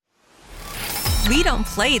We don't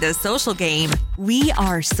play the social game. We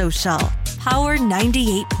are social. Power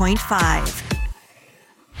 98.5.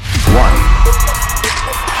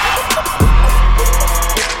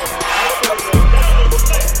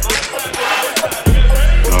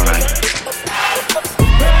 All right.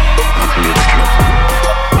 I'll tell you the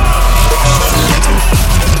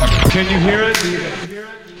truth. Can you hear it?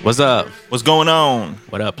 What's up? What's going on?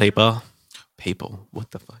 What up, people? People? What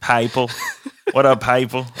the fuck? People. What up,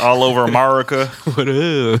 people? All over America. What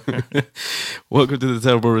up? Welcome to the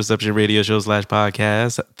Terrible Reception Radio Show /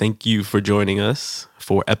 podcast. Thank you for joining us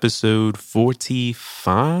for episode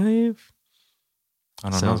 45. I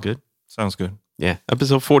don't know. Sounds good. Sounds good. Yeah,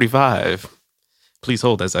 episode 45. Please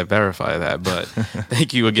hold as I verify that. But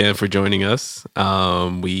thank you again for joining us.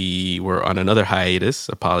 We were on another hiatus.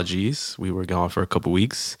 Apologies. We were gone for a couple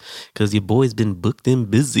weeks because your boy's been booked and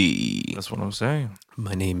busy. That's what I'm saying.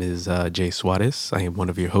 My name is Jay Suarez. I am one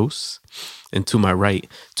of your hosts. And to my right,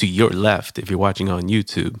 to your left, if you're watching on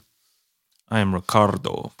YouTube, I am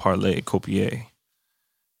Ricardo Parlay Copier,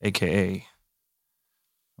 a.k.a.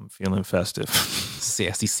 I'm feeling festive.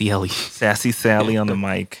 Sassy Sally. Sassy Sally on the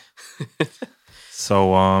mic.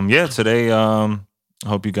 So, yeah, today, I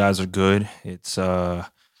hope you guys are good. It's the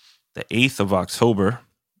 8th of October.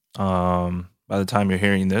 By the time you're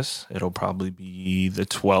hearing this, it'll probably be the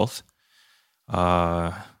 12th.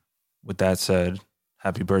 With that said,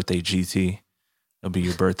 happy birthday, GT. It'll be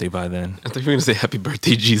your birthday by then. I thought you were going to say happy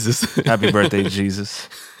birthday, Jesus. Happy birthday, Jesus.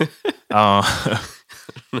 Yeah,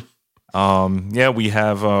 we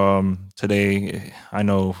have today, I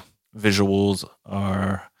know visuals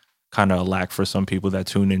are kind of a lack for some people that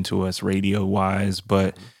tune into us radio-wise,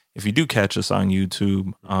 but if you do catch us on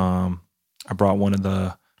YouTube, I brought one of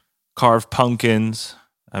the carved pumpkins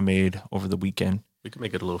I made over the weekend. We can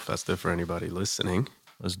make it a little festive for anybody listening.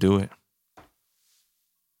 Let's do it.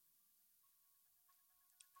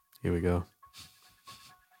 Here we go.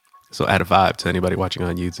 So add a vibe to anybody watching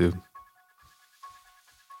on YouTube.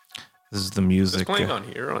 This is the music. It's playing on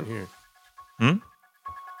here. Hmm?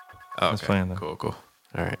 Oh, It's okay. playing there. Cool.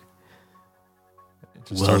 All right. It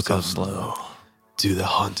just starts Welcome off slow. to the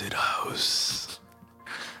haunted house.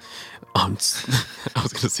 I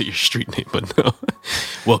was going to say your street name, but no.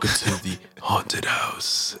 Welcome to the haunted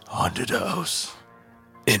house. Haunted house.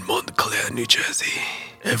 In Montclair, New Jersey.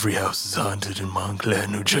 Every house is haunted in Montclair,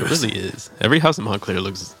 New It Jersey. really is. Every house in Montclair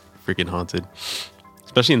looks freaking haunted.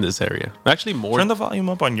 Especially in this area. Actually, more. Turn the volume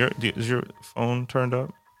up on is your phone turned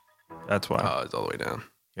up? That's why. Oh, it's all the way down.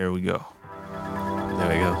 Here we go. There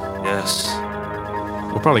we go. Yes.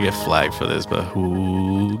 We'll probably get flagged for this, but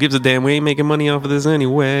who gives a damn? We ain't making money off of this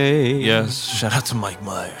anyway. Yes. Shout out to Mike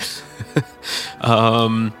Myers.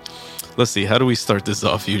 Let's see. How do we start this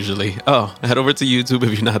off usually? Oh, head over to YouTube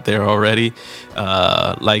if you're not there already.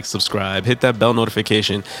 Like, subscribe, hit that bell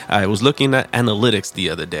notification. I was looking at analytics the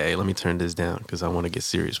other day. Let me turn this down because I want to get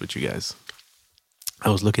serious with you guys. I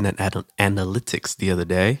was looking at analytics the other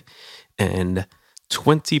day, and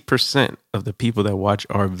 20% of the people that watch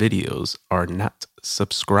our videos are not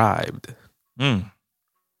subscribed.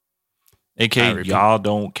 AK, y'all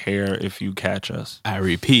don't care if you catch us. I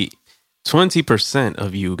repeat, 20%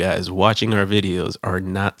 of you guys watching our videos are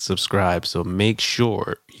not subscribed. So make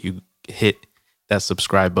sure you hit that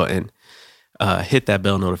subscribe button, hit that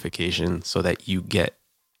bell notification so that you get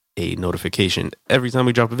a notification every time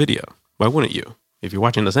we drop a video. Why wouldn't you? If you're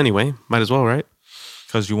watching us anyway, might as well, right?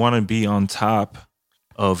 Because you want to be on top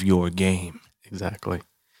of your game. Exactly.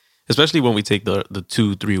 Especially when we take the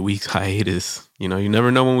 2-3 week hiatus. You know, you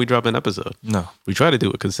never know when we drop an episode. No. We try to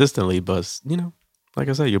do it consistently, but, you know, like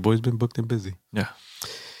I said, your boy's been booked and busy. Yeah.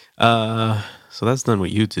 So that's done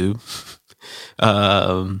with YouTube.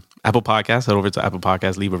 Apple Podcasts, head over to Apple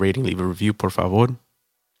Podcasts, leave a rating, leave a review, por favor.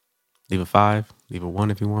 Leave a 5, leave a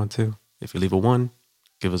 1 if you want to. If you leave a 1,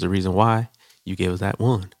 give us a reason why you gave us that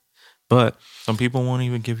 1. But some people won't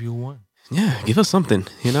even give you 1. Yeah, give us something,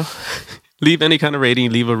 you know. Leave any kind of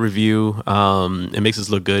rating, leave a review. It makes us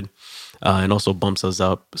look good and also bumps us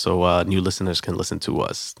up so new listeners can listen to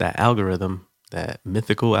us. That algorithm, that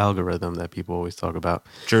mythical algorithm that people always talk about.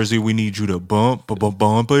 Jersey, we need you to bump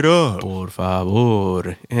it up. Por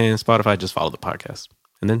favor. And Spotify, just follow the podcast.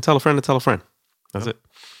 And then tell a friend to tell a friend. That's it.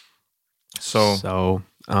 So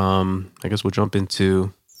I guess we'll jump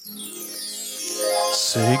into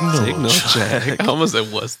Signal check. I almost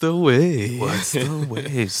said, what's the way? What's the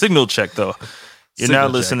way? Signal check, though. You're now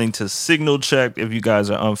listening to Signal Check. If you guys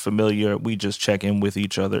are unfamiliar, we just check in with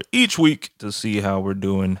each other each week to see how we're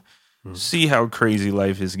doing, see how crazy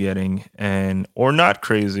life is getting, or not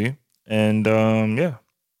crazy. And yeah.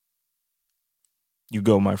 You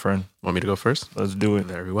go, my friend. Want me to go first? Let's do it.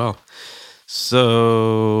 Very well.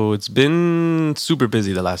 So it's been super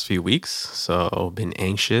busy the last few weeks. So been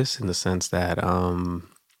anxious in the sense that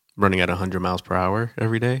running at 100 miles per hour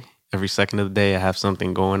every day. Every second of the day, I have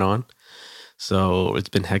something going on. So it's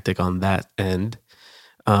been hectic on that end.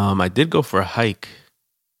 I did go for a hike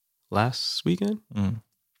last weekend,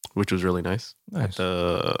 which was really nice. Nice.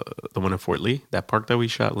 At the one in Fort Lee, that park that we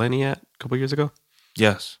shot Lenny at a couple years ago.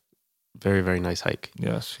 Yes. Very, very nice hike.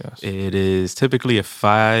 Yes. It is typically a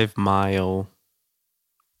 5 mile,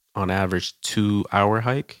 on average, 2 hour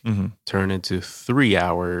hike, turn into 3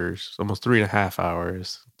 hours, almost 3.5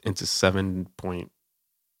 hours, into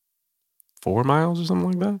 7.4 miles or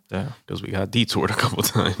something like that. Yeah. Because we got detoured a couple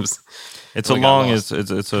times. It's We a got long. lost.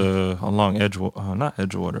 It's a long not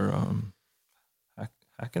Edgewater.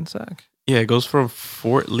 Hackensack. Yeah, it goes from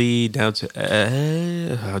Fort Lee down to,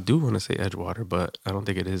 I do want to say Edgewater, but I don't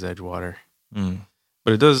think it is Edgewater.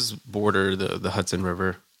 But it does border the Hudson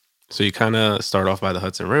River. So you kind of start off by the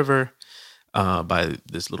Hudson River, by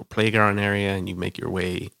this little playground area, and you make your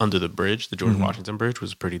way under the bridge, the George Washington Bridge, which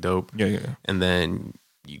was pretty dope. Yeah. And then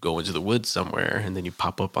you go into the woods somewhere, and then you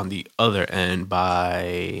pop up on the other end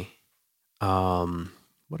by,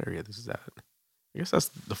 what area this is at? I guess that's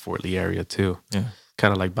the Fort Lee area too. Yeah.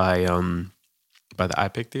 Kind of like by the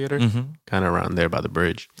iPic Theater, kind of around there by the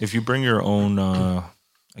bridge. If you bring your own, I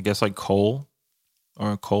guess like coal,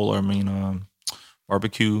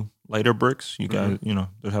 barbecue lighter bricks, you guys,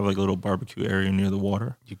 they have like a little barbecue area near the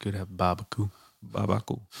water. You could have barbecue.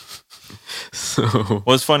 So,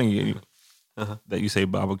 Well, it's funny that you say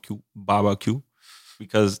barbecue,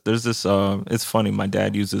 because there's this. It's funny. My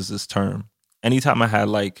dad uses this term anytime I had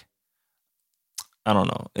like, I don't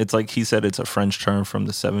know. It's like he said it's a French term from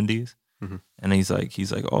the 70s, and he's like,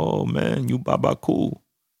 oh man, you barbecue,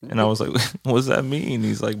 and I was like, what does that mean?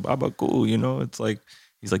 He's like barbecue, it's like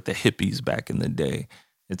he's like the hippies back in the day.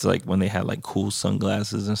 It's like when they had like cool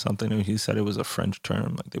sunglasses and something. And he said it was a French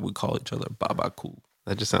term, like they would call each other barbecue.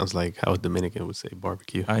 that just sounds like how a Dominican would say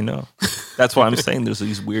barbecue. I know. That's why I'm saying there's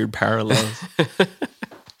these weird parallels.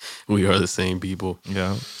 We are the same people.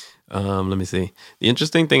 Yeah. Let me see. The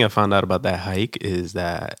interesting thing I found out about that hike is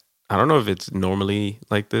that I don't know if it's normally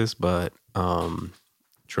like this, but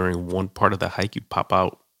during one part of the hike, you pop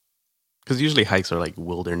out. Because usually hikes are like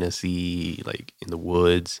wildernessy, like in the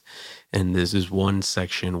woods. And there's this one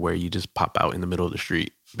section where you just pop out in the middle of the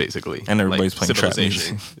street, basically. And everybody's like playing trap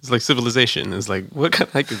Civilization. music. It's like Civilization. It's like, what kind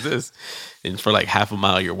of hike is this? And for like half a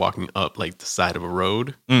mile, you're walking up like the side of a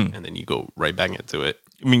road. And then you go right back into it.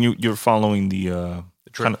 I mean, you're following the trail.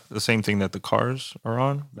 kind of the same thing that the cars are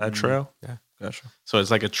on, that trail? Yeah. Gotcha. So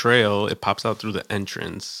it's like a trail. It pops out through the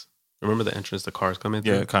entrance. Remember the entrance the cars come in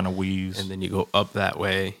through? Yeah, it kind of weaves. And then you go up that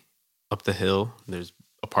way, up the hill. There's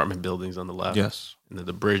apartment buildings on the left. Yes. And then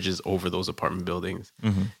the bridge is over those apartment buildings.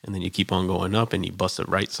 And then you keep on going up and you bust it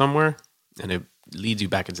right somewhere. And it leads you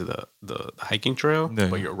back into the hiking trail. Yeah.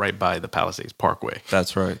 But you're right by the Palisades Parkway.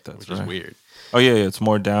 That's right. Which is weird. Oh, yeah. It's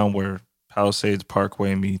more down where Palisades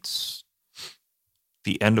Parkway meets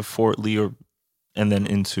the end of Fort Lee and then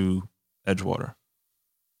into Edgewater.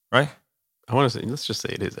 Right? I want to say, let's just say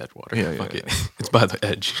it is Edgewater. Yeah, Fuck yeah, it. It's by the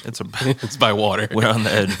edge. It's by water. We're on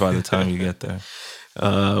the edge by the time you get there.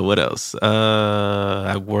 What else?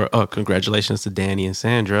 Congratulations to Danny and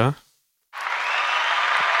Sandra.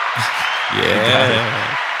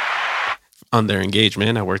 Yeah. On their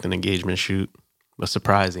engagement. I worked an engagement shoot, a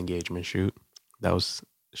surprise engagement shoot. That was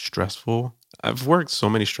stressful. I've worked so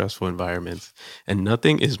many stressful environments, and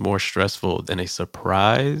nothing is more stressful than a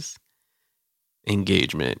surprise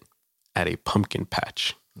engagement at a pumpkin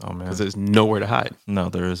patch. Oh, man. Because there's nowhere to hide. No,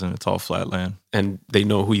 there isn't. It's all flat land. And they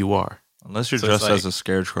know who you are. Unless you're So it's dressed as a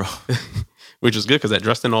scarecrow. Which is good because I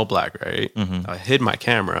dressed in all black, right? I hid my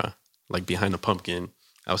camera like behind a pumpkin.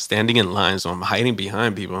 I was standing in line, so I'm hiding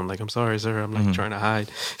behind people. I'm like, I'm sorry, sir. I'm like trying to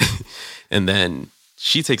hide. And then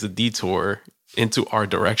she takes a detour into our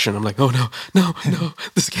direction. I'm like, oh, no,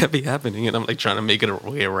 this can't be happening. And I'm like trying to make it a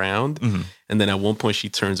way around. And then at one point she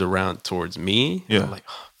turns around towards me. Yeah. And I'm like,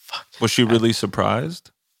 oh, fuck. Was she really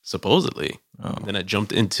surprised? Supposedly. Oh. And then I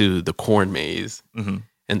jumped into the corn maze. And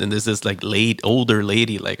then there's this like older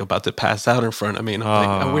lady like about to pass out in front of me. And I'm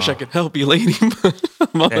like, I wish I could help you, lady, but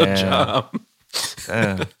I'm on a job.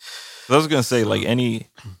 Damn. I was gonna say, like any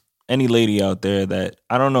lady out there that,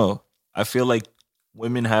 I don't know, I feel like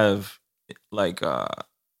women have like I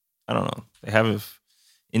don't know, they have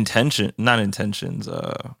not intentions.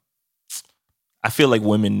 I feel like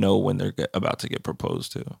women know when they're about to get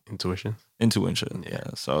proposed to. Intuition.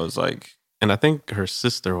 Yeah. So it's like, and I think her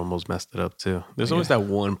sister almost messed it up too. There's always that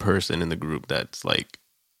one person in the group that's like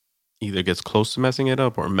either gets close to messing it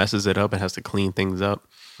up or messes it up and has to clean things up.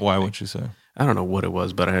 why would you say? I don't know what it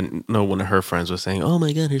was, but I know one of her friends was saying, "Oh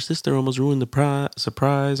my god, her sister almost ruined the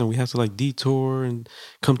surprise, and we have to like detour and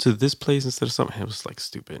come to this place instead of something." It was like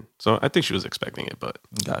stupid. So I think she was expecting it, but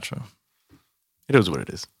Gotcha. it is what it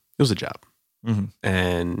is. It was a job,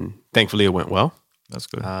 and thankfully it went well. That's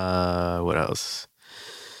good. What else?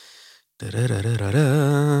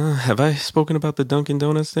 Da-da-da-da-da-da. Have I spoken about the Dunkin'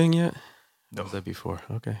 Donuts thing yet? No. Was that before?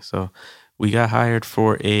 Okay, so we got hired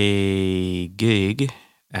for a gig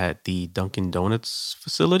at the Dunkin' Donuts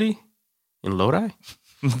facility in Lodi.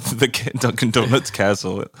 The Dunkin' Donuts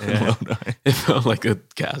castle. Yeah. It felt like a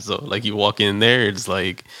castle. Like you walk in there, it's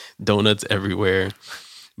like donuts everywhere.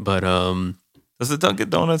 But Does the Dunkin'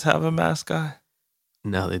 Donuts have a mascot?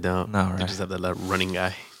 no, they don't. No, They right. just have that little running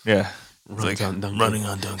guy. Yeah. Runs on Dunkin'. running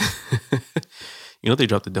on Dunkin'. You know they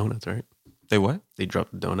dropped the donuts, right? They what? They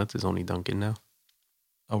dropped the donuts. It's only Dunkin' now.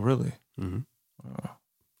 Oh, really? Mm-hmm.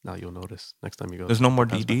 Now you'll notice next time you go. There's no more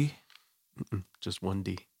Pass by. DD? Just one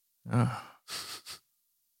D. Oh.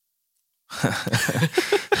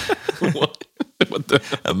 What? What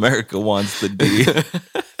the? America wants the D.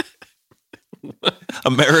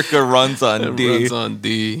 America runs on It D. runs on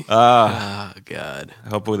D. Ah, God. I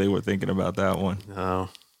hope they were thinking about that one. No.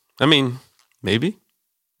 I mean, maybe.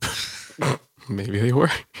 Maybe they were.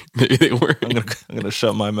 Maybe they were. I'm gonna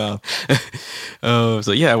shut my mouth.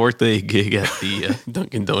 So yeah, I worked a gig at the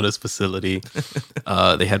Dunkin' Donuts facility.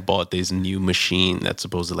 They had bought this new machine that's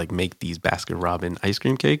supposed to like make these Baskin Robbins ice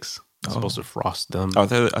cream cakes. It's supposed to frost them. I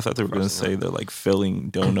thought they were gonna say they're like filling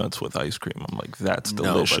donuts with ice cream. I'm like, that's No, but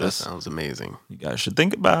that delicious. sounds amazing. You guys should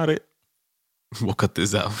think about it. We'll cut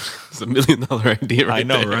this out. It's $1 million idea right I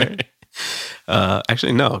know, there. right?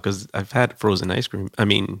 Actually, no, because I've had frozen ice cream. I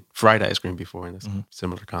mean, fried ice cream before, and it's a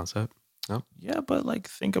similar concept. No? Yeah, but like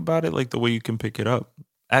think about it like the way you can pick it up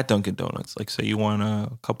at Dunkin' Donuts. Like say you want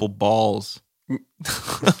a couple balls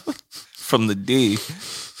from the D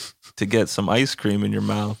to get some ice cream in your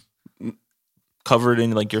mouth, covered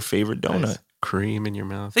in like your favorite donut. Nice cream in your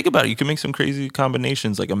mouth. Think about it. You can make some crazy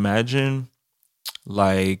combinations. Like imagine,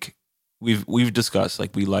 like we've discussed,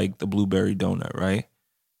 like we like the blueberry donut, right?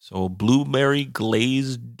 So a blueberry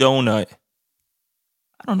glazed donut.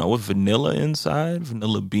 I don't know, with vanilla inside,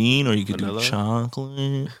 vanilla bean, or you could Vanilla? do chocolate,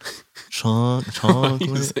 You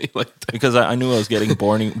chocolate. say it like that. Because I knew I was getting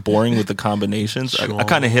boring with the combinations. I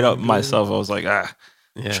kind of hit up myself. I was like, Yeah.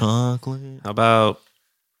 chocolate. How about,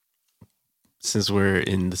 since we're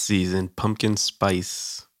in the season, pumpkin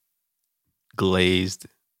spice glazed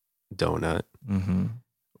donut Mm-hmm.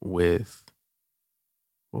 with,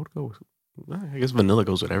 what would go? I guess vanilla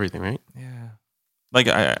goes with everything, right? Yeah. Like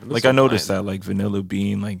I so noticed fine. that like vanilla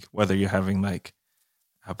bean, like whether you're having like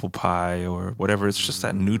apple pie or whatever, it's just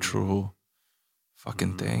that neutral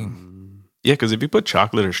fucking thing. Yeah, because if you put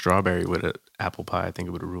chocolate or strawberry with an apple pie, I think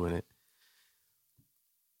it would ruin it.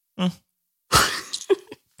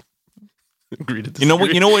 Agree to You know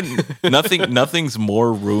what? disagree. Nothing's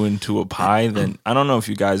more ruined to a pie than, I don't know if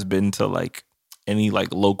you guys been to like any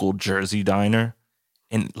like local Jersey diner,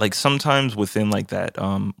 and like sometimes within like that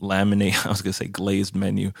laminate, I was gonna say glazed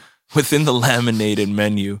menu, within the laminated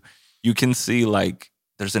menu, you can see like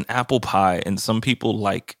there's an apple pie, and some people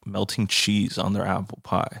like melting cheese on their apple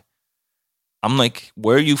pie. I'm like,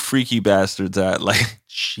 where are you freaky bastards at? Like,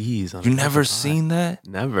 Cheese on you an never apple pie. seen that?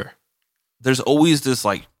 Never. There's always this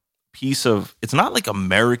like piece of, it's not like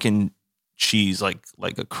American cheese, like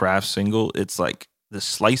a Kraft single. It's like this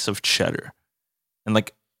slice of cheddar. And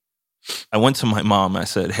like, I went to my mom. I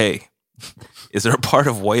said, "Hey, is there a part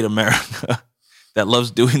of white America that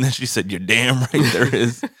loves doing this?" She said, "You're damn right there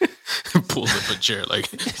is." Pulls up a chair like,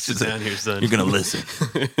 sit down here, son. You're gonna listen.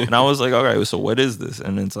 And I was like, "All right, so what is this?"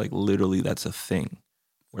 And it's like literally that's a thing.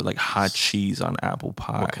 Where like hot cheese on apple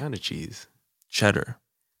pie, What kind of cheese? cheddar.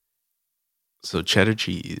 So cheddar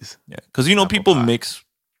cheese. Yeah, because you know Apple people pie. mix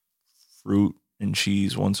fruit and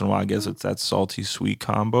cheese once in a while. I guess it's that salty sweet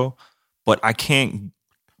combo. But I can't.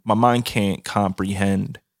 My mind can't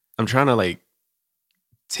comprehend. I'm trying to like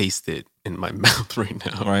taste it in my mouth right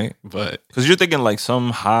now. Right? But Because you're thinking like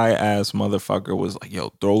some high ass motherfucker was like, "Yo,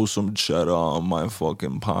 throw some cheddar on my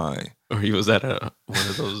fucking pie." or he was at one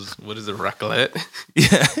of those, what is it, raclette?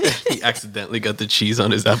 Yeah. He accidentally got the cheese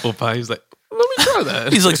on his apple pie. He's like, let me try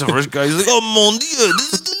that. He's like some rich guy. He's like, "Oh mon dieu,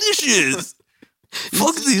 this is delicious.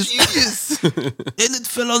 Fuck these cheese." And it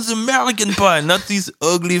fell on the American pie, not these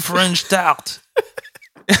ugly French tart.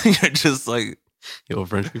 You're just like, Yo,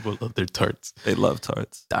 French people love their tarts. they love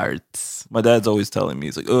tarts. Tarts. My dad's always telling me,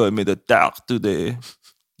 he's like, "Oh, I made a tart today."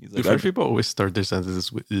 He's Do like, French people always start their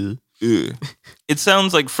sentences with "ugh"? "Ugh." It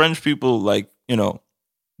sounds like French people, like, you know,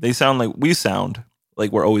 they sound like we sound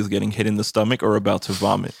like we're always getting hit in the stomach or about to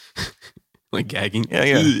vomit. Like gagging.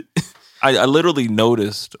 Yeah. I literally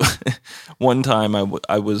noticed one time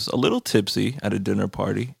I was a little tipsy at a dinner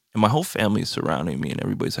party, and my whole family's surrounding me, and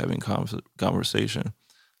everybody's having conversation.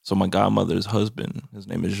 So my godmother's husband, his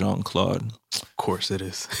name is Jean-Claude. Of course it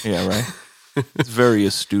is. Yeah, right? He's a very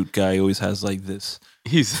astute guy. He always has like this.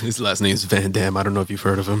 His last name is Van Damme. I don't know if you've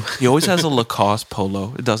heard of him. He always has a Lacoste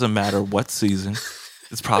polo. It doesn't matter what season.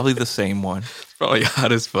 It's probably the same one. Probably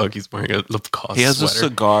hot as fuck. He's wearing a Lacoste He has sweater. a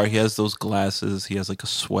cigar. He has those glasses. He has like a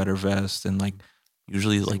sweater vest and like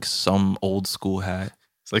usually like some old school hat.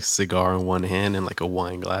 It's like cigar in one hand and like a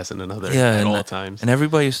wine glass in another Yeah, at and all times. And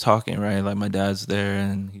everybody's talking, right? Like my dad's there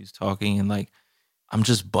and he's talking and like I'm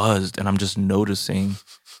just buzzed and I'm just noticing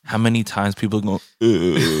how many times people go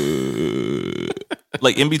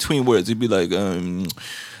like in between words. He'd be like,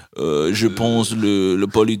 je pense le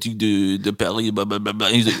politique de Paris, blah, blah, blah, blah.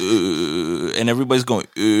 And he's like, and everybody's going,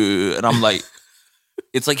 and I'm like,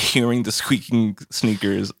 it's like hearing the squeaking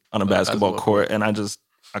sneakers on a basketball court, and I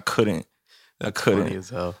couldn't. Funny as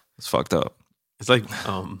hell. It's fucked up. It's like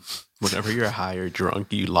whenever you're high or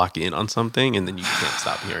drunk, you lock in on something and then you can't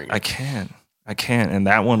stop hearing it. I can't. And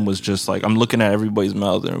that one was just like, I'm looking at everybody's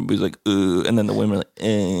mouth and everybody's like, and then the women are like,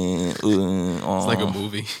 It's like a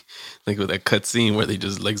movie, like with that cut scene where they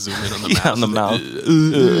just like zoom in on the mouth. On the mouth.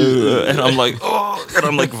 And I'm like, and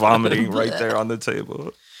I'm like vomiting right there on the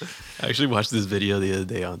table. I actually watched this video the other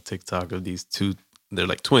day on TikTok of these two. They're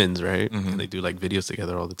like twins, right? Mm-hmm. And they do like videos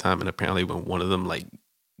together all the time. And apparently, when one of them like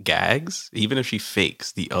gags, even if she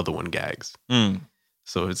fakes, the other one gags.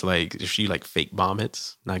 So it's like if she like fake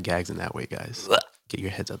vomits, not gags in that way, guys. Get your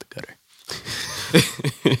heads out the gutter.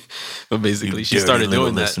 But basically, she started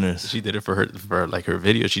doing that. Listeners. She did it for like her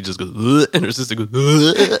video. She just goes, and her sister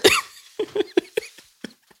goes,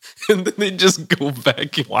 and then they just go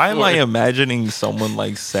back. And Why am I forth. imagining someone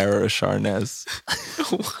like Sarah Sharnez?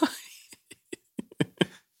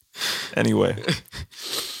 Anyway.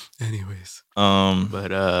 Anyways. Um,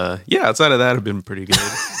 But yeah, outside of that, I've been pretty good.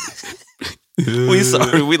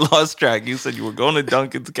 we lost track. You said you were going to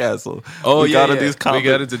Duncan's Castle. Oh, we yeah, got into these we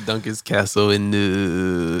got into Duncan's Castle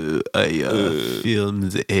and I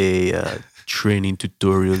filmed a training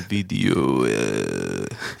tutorial video.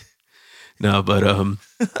 No, but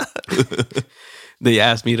they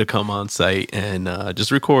asked me to come on site and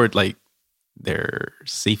just record like their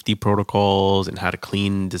safety protocols and how to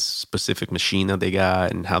clean this specific machine that they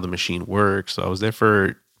got and how the machine works. So I was there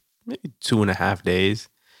for maybe 2.5 days,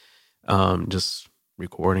 just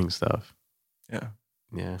recording stuff. Yeah.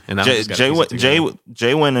 Yeah. And I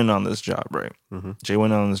Jay went in on this job, right? Mm-hmm. Jay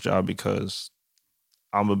went on this job because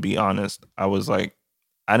I'm gonna be honest. I was like,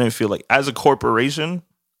 I didn't feel like as a corporation,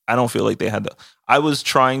 I don't feel like they had I was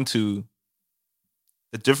trying to.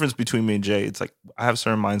 The difference between me and Jay, it's like I have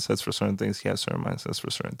certain mindsets for certain things. He has certain mindsets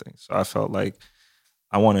for certain things. So I felt like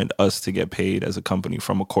I wanted us to get paid as a company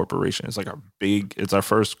from a corporation. It's like it's our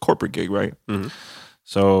first corporate gig, right? Mm-hmm.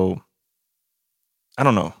 So I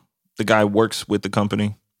don't know. The guy works with the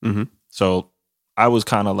company. Mm-hmm. So I was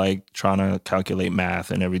kind of like trying to calculate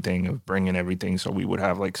math and everything, of bringing everything. So we would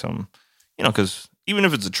have like some, because even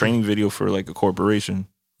if it's a training video for like a corporation,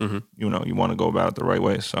 mm-hmm. You want to go about it the right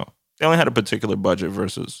way. So they only had a particular budget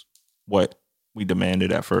versus what we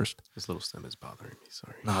demanded at first. This little stem is bothering me.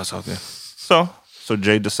 Sorry. No, it's all good. So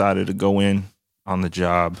Jay decided to go in on the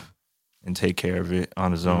job and take care of it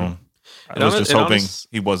on his own. I was just hoping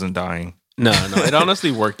he wasn't dying. No. It honestly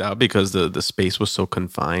worked out because the space was so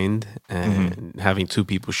confined, and having two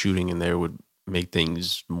people shooting in there would make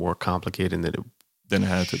things more complicated Than it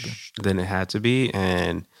had to be. Than it had to be,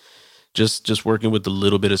 and just working with the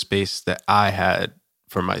little bit of space that I had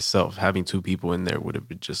for myself, having two people in there would have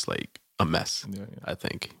been just like a mess. Yeah. I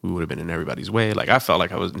think we would have been in everybody's way. Like I felt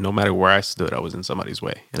like I was, no matter where I stood, I was in somebody's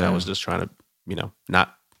way, and I was just trying to,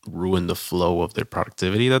 not ruin the flow of their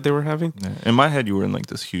productivity that they were having. Yeah. In my head, you were in like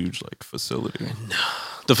this huge like facility. No.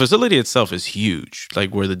 The facility itself is huge.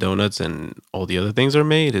 Like where the donuts and all the other things are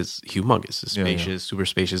made is humongous. It's spacious, super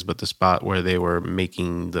spacious. But the spot where they were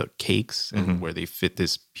making the cakes and where they fit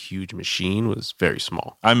this huge machine was very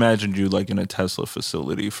small. I imagined you like in a Tesla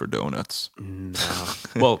facility for donuts. No.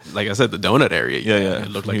 Well, like I said, the donut area. Yeah. It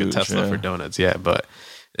looked like a Tesla for donuts. Yeah, but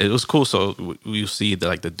it was cool. So you see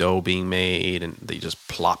the dough being made, and they just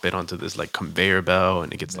plop it onto this like conveyor belt,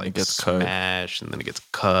 and it gets smashed, cut. And then it gets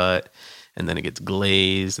cut. And then it gets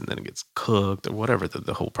glazed, and then it gets cooked, or whatever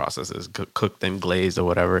the whole process is. Cooked, then glazed, or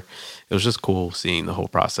whatever. It was just cool seeing the whole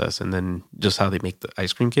process. And then just how they make the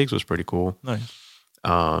ice cream cakes was pretty cool. Nice.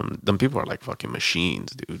 Them people are like fucking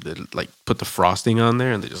machines, dude. They like put the frosting on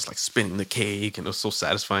there, and they're just like spinning the cake. And it was so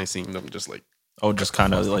satisfying seeing them just like... Oh, just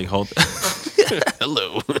kind of like hold...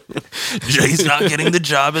 Hello. Jay's not getting the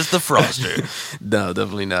job as the froster. No,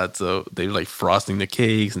 definitely not. So they were like frosting the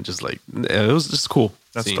cakes and just like it was just cool.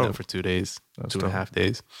 That's seeing dope. that for 2 days, That's 2.5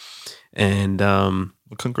 days, and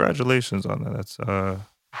Well, congratulations on that. That's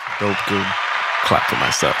dope, dude. clap for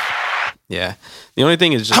myself. Yeah. The only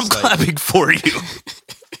thing is just I'm like, clapping for you.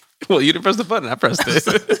 well, you didn't press the button. I pressed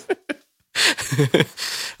it.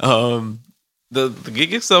 The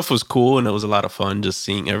gig itself was cool and it was a lot of fun just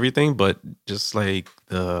seeing everything, but just like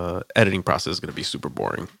the editing process is going to be super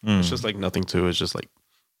boring. It's just like nothing to it. It's just like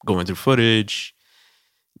going through footage,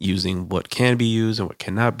 using what can be used and what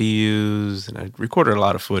cannot be used. And I recorded a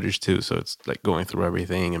lot of footage too. So it's like going through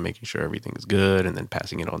everything and making sure everything is good and then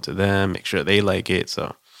passing it on to them, make sure they like it.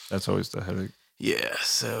 So That's always the headache. yeah,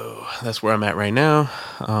 so that's where I'm at right now.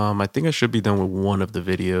 I think I should be done with one of the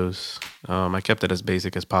videos. I kept it as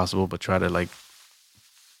basic as possible, but try to like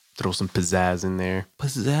throw some pizzazz in there.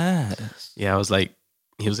 Pizzazz. Yeah, I was like,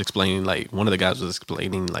 he was explaining, like, one of the guys was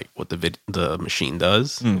explaining like what the machine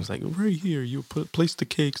does. He was like, right here, you place the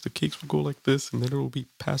cakes will go like this, and then it will be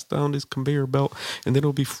passed down this conveyor belt, and then it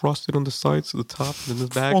will be frosted on the sides to the top, and then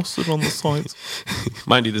the back. Frosted on the sides.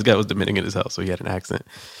 Mind you, this guy was Dominican in his house, so he had an accent.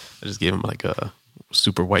 I just gave him like a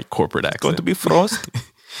super white corporate accent. Going to be frost.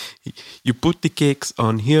 You put the cakes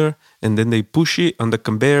on here, and then they push it on the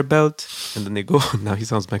conveyor belt, and then they go. Now he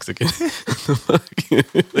sounds Mexican.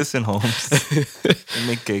 Listen, Holmes. They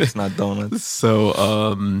make cakes, not donuts. So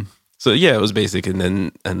yeah, it was basic, and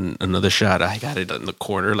then another shot. I got it in the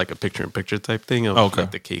corner, like a picture-in-picture type thing of Okay.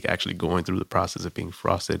 like the cake actually going through the process of being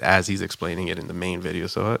frosted as he's explaining it in the main video.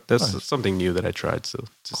 So that's Nice. something new that I tried. So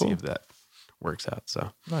to see Cool. if that works out.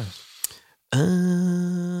 So. Nice.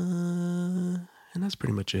 And that's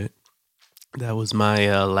pretty much it. That was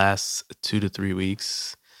my last 2 to 3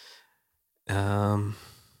 weeks.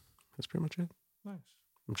 That's pretty much it. Nice.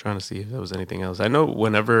 I'm trying to see if there was anything else. I know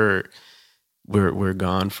whenever we're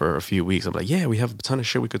gone for a few weeks, I'm like, yeah, we have a ton of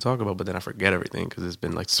shit we could talk about, but then I forget everything because it's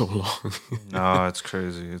been like so long. No, it's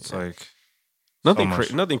crazy. It's like nothing,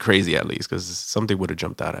 much. nothing crazy at least, because something would have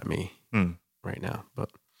jumped out at me Hmm. right now. But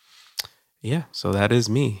yeah, so that is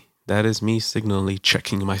me. That is me signally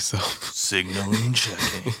checking myself. signaling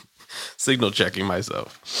checking. Signal checking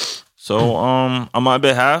myself. So, on my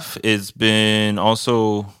behalf, it's been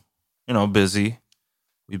also, busy.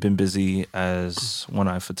 We've been busy as One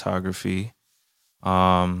Eye Photography.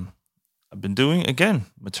 I've been doing, again,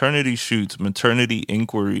 maternity shoots, maternity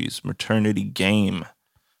inquiries, maternity game.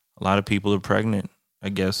 A lot of people are pregnant. I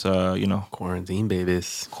guess, Quarantine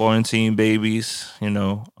babies. quarantine babies,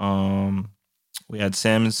 we had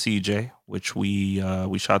Sam and CJ, which we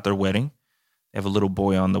shot their wedding. They have a little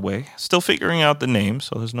boy on the way. Still figuring out the name,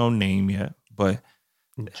 so there's no name yet. But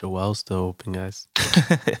Joelle's still open, guys.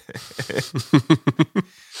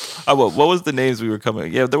 what was the names we were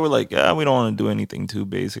coming? Yeah, they were like, yeah, we don't want to do anything too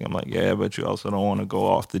basic. I'm like, yeah, but you also don't want to go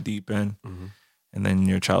off the deep end. Mm-hmm. And then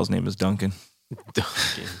your child's name is Duncan.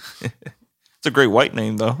 Duncan. It's a great white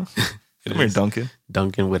name, though. Come here, is. Duncan.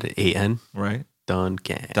 Duncan with an A-N. Right?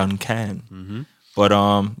 Duncan. Duncan. Mm-hmm. But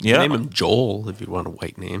yeah, Name him Joel if you want a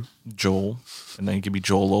white name. Joel, and then it could be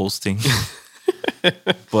Joel Osteen.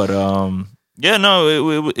 But yeah, no,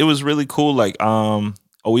 it was really cool. Like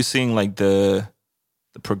always seeing like the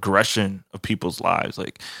progression of people's lives.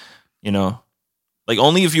 Like, like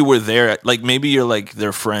only if you were there. Like maybe you're like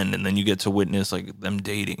their friend, and then you get to witness like them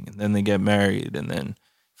dating, and then they get married, and then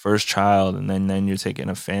first child, and then you're taking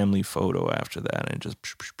a family photo after that, and just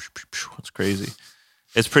it's crazy.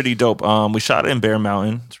 It's pretty dope. We shot it in Bear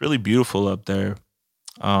Mountain. It's really beautiful up there.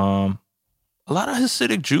 A lot of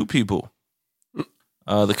Hasidic Jew people.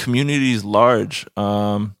 The community is large.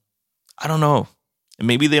 I don't know.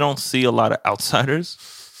 Maybe they don't see a lot of outsiders,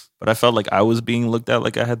 but I felt like I was being looked at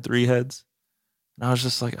like I had 3 heads. And I was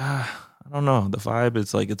just like, I don't know. The vibe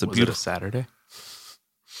is like, it's a Was beautiful. it a Saturday?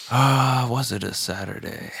 Was it a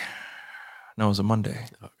Saturday? No, it was a Monday.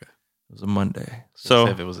 Okay. It was a Monday. So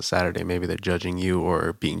So if it was a Saturday, maybe they're judging you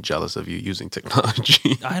or being jealous of you using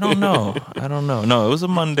technology. I don't know. No, it was a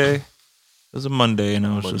Monday. It was a Monday, and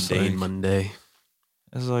I was just like, Monday.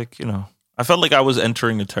 it was like, I felt like I was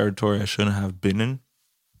entering a territory I shouldn't have been in.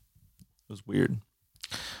 It was weird.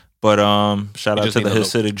 But shout You out just to need the the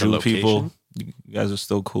Hasidic Jew location? people. You guys are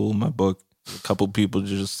still cool in my book. A couple people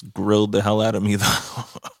just grilled the hell out of me, though.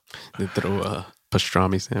 They throw a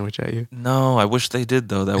pastrami sandwich at you. No, I wish they did,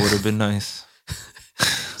 though. That would have been nice.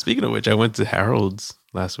 Speaking of which, I went to Harold's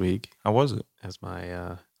last week How was it? as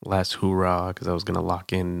my last hoorah because I was going to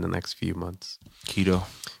lock in the next few months. Keto.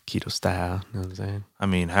 Keto style, you know what I'm saying? I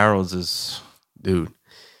mean, Harold's is... Dude.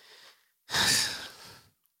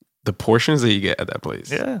 the portions that you get at that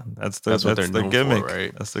place. Yeah, that's what they're the known gimmick, for,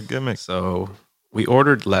 right? That's the gimmick. So we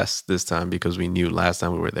ordered less this time because we knew last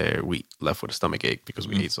time we were there, we left with a stomach ache because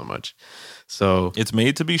we ate so much. So It's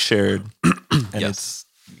made to be shared, and Yes.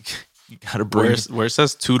 you gotta bring. where it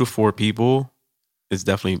says 2 to 4 people, it's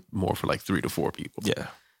definitely more for like 3 to 4 people. Yeah,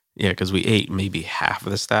 Yeah, because we ate maybe half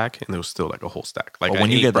of the stack and there was still like a whole stack. Like but when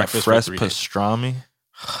I you ate get that breakfast for fresh 3 days. pastrami,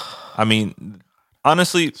 I mean,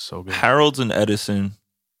 honestly, So good. Harold's and Edison,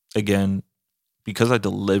 again, because I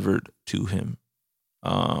delivered to him.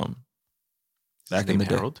 Back in the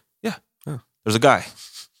day, Harold? there's a guy.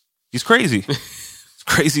 He's crazy. He's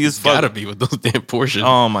crazy as fuck. Gotta be with those damn portions.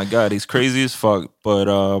 Oh my god, he's crazy as fuck. But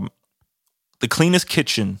the cleanest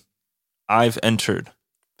kitchen I've entered.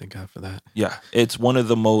 Thank God for that. Yeah, it's one of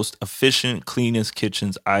the most efficient, cleanest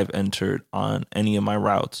kitchens I've entered on any of my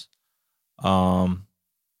routes. And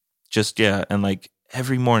like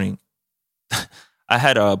every morning, I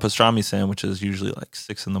had pastrami sandwiches usually like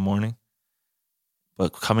 6 a.m,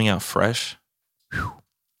 but coming out fresh,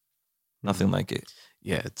 nothing like it.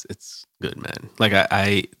 Yeah, it's good, man. Like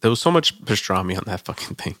I there was so much pastrami on that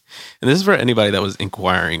fucking thing. And this is for anybody that was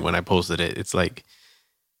inquiring when I posted it. It's like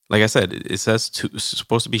I said, it says it's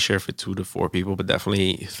supposed to be shared for 2 to 4 people, but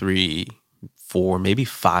definitely 3, 4, maybe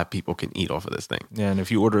 5 people can eat off of this thing. Yeah, and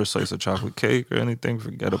if you order a slice of chocolate cake or anything,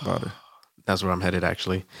 forget about it. That's where I'm headed,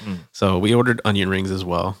 actually. So we ordered onion rings as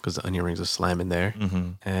well because the onion rings are slamming there, Mm-hmm.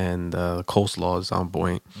 and the coleslaw is on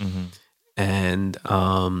point. Mm-hmm. And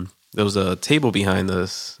there was a table behind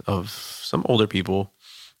us of some older people,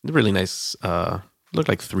 really nice. Looked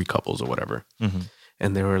like 3 couples or whatever. Mm-hmm.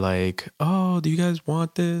 And they were like, "Oh, do you guys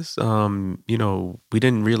want this? We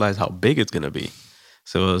didn't realize how big it's gonna be."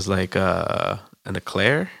 So it was like an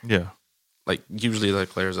eclair. Yeah, Like usually the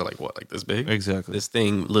eclairs are like what, like this big? exactly. This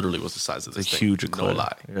thing literally was the size of this It's a thing. huge No eclair.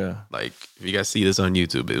 lie. Yeah. Like if you guys see this on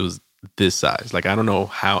YouTube, it was this size. Like I don't know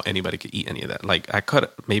how anybody could eat any of that. Like I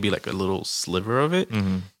cut maybe like a little sliver of it,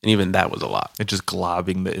 and even that was a lot. It's just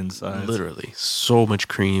globbing the inside. Literally so much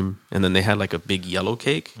cream, and then they had like a big yellow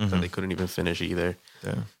cake that they couldn't even finish either.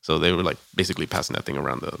 Yeah. So they were like basically passing that thing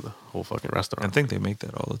around the whole fucking I restaurant. think they make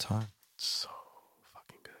that all the time. So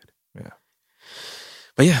fucking good. Yeah.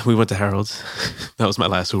 But yeah, we went to Harold's. That was my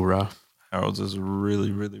last hoorah. Harold's is really,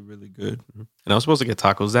 really, really good. And I was supposed to get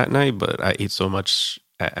tacos that night, but I ate so much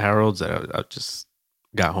at Harold's that I just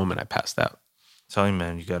got home and I passed out. Tell you,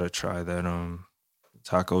 man, you gotta try that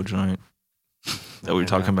taco joint that we were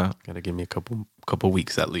talking about. Gotta give me a couple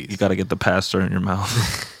weeks at least. You gotta get the pasta in your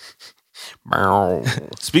mouth.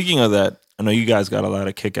 Speaking of that, I know you guys got a lot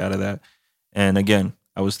of kick out of that. And again,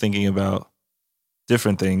 I was thinking about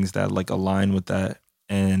different things that like align with that.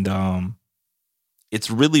 And it's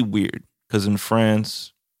really weird because in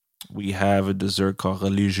France, we have a dessert called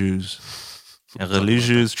religieuse. And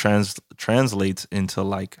religieuse translates into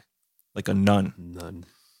like a nun. None.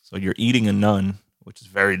 So you're eating a nun, which is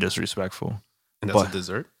very disrespectful. And that's But- a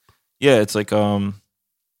dessert? Yeah, it's like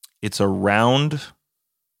it's a round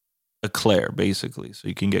eclair basically. So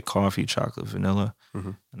you can get coffee, chocolate, vanilla,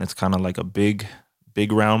 Mhm. and it's kind of like a big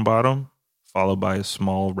round bottom followed by a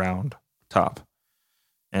small round top.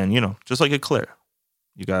 And just like eclair,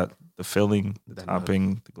 you got the filling, the That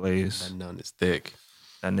topping, the glaze, That none is thick.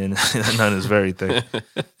 and then that none is very thick.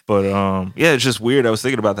 But yeah, it's just weird. I was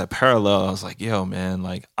thinking about that parallel. I was like, yo, man,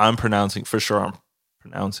 like I'm pronouncing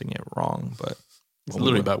it wrong, but It's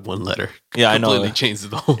literally about one letter. Yeah, I know. Completely changes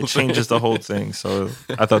the whole it changes the whole thing. So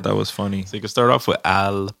I thought that was funny. So you can start off with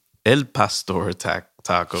El Pastor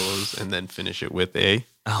tacos and then finish it with a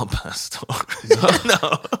Al pastor.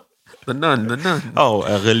 the nun. Oh,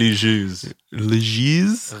 religieuse.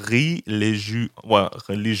 Legis. Religieuse. Well,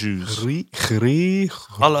 religieuse.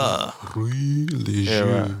 Hola. Yeah,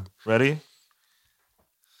 right. Ready?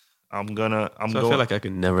 I'm So I going. feel like I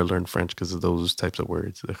could never learn French because of those types of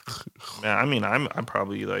words. Man, I mean, I'm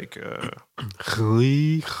probably like.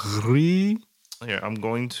 Here, I'm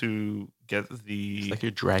going to get the. It's like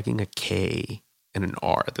you're dragging a K and an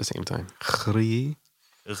R at the same time.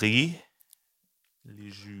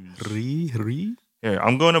 Religieuse. Here,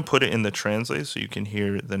 I'm going to put it in the translate so you can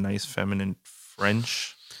hear the nice feminine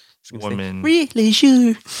French woman.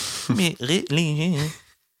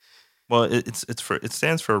 Well, it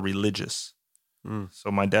stands for religious.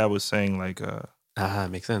 So my dad was saying like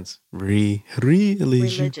Makes sense. Religious.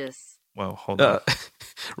 Religious. well, hold on.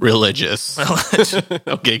 Religious.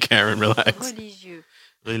 Okay, Karen, relax. Religieux.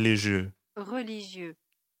 Religieux. Religieux.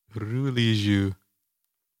 Religieux.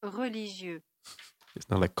 Religieux. It's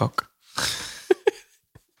not like cock.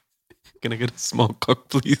 Can I get a small cock,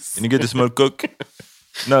 please? Can you get the small cook?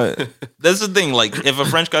 No, that's the thing. Like if a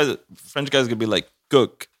French guy's gonna be like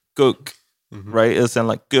cook, gook, Mhm. right? It'll sound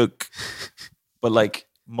like gook. But like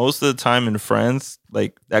most of the time in France,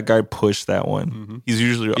 like that guy pushed that one. Mhm. He's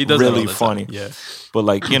usually He does that all really the funny. time. Yeah. But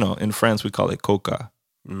like, in France we call it coca.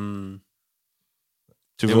 Mm.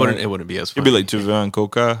 Tu It veux wouldn't. un- It wouldn't be as It'd funny. be like, tu veux un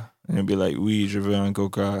coca? And it'd be like, oui, je veux un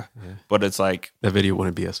coca. Yeah. But it's like, That video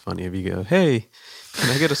wouldn't be as funny if you go, "Hey, can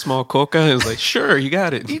I get a small coca?" It's like, "Sure, you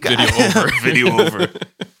got it." Video over. Video over.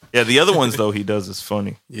 Yeah, the other ones though he does is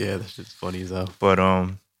funny. Yeah, that's just funny as hell. But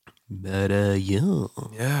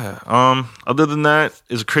yeah. Other than that,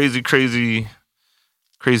 it's a crazy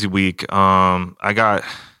week. Let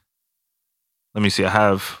me see.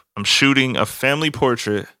 I'm shooting a family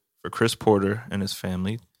portrait for Chris Porter and his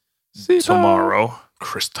family tomorrow.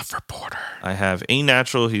 Christopher Porter. I have A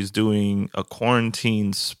Natural. He's doing a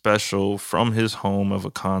quarantine special from his home of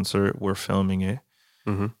a concert. We're filming it.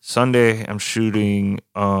 Mhm. Sunday, I'm shooting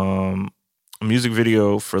a music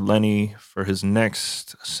video for Lenny for his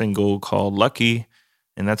next single called Lucky.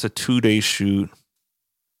 And that's a 2-day shoot.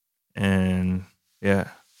 And yeah,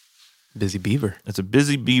 Busy Beaver. it's a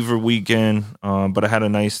busy Beaver weekend, but I had a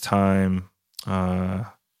nice time.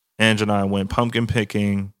 Ange and I went pumpkin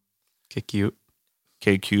picking. Get cute.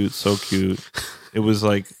 Cute, so cute. It was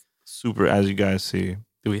like super, as you guys see.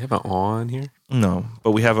 Do we have an on here? No, but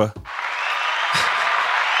we have a.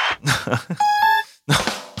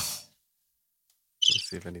 Let's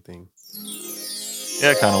see if anything.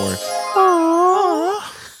 Yeah, it kind of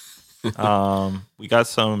works. We got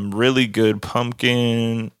some really good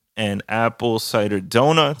pumpkin and apple cider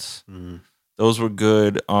donuts. Mm. Those were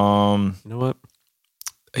good. You know what?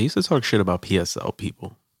 I used to talk shit about PSL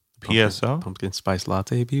people. PSL? Pumpkin spice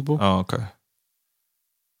latte people. Oh, okay.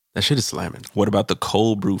 That shit is slamming. What about the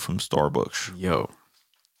cold brew from Starbucks? Yo,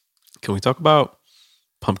 can we talk about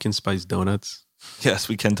pumpkin spice donuts? Yes,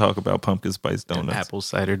 we can talk about pumpkin spice And donuts. apple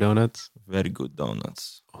cider donuts. Very good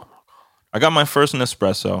donuts. Oh my god. I got my first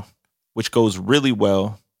Nespresso, which goes really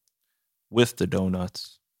well with the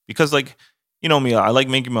donuts. Because, like, you know me, I like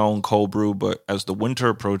making my own cold brew, but as the winter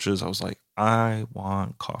approaches, I was like, I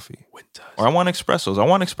want coffee. Winters. Or I want espressos. I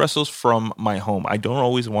want espressos from my home. I don't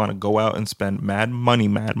always want to go out and spend mad money.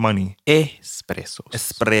 Espressos.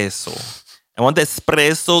 Espresso. I want the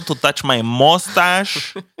espresso to touch my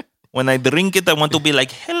mustache. When I drink it, I want to be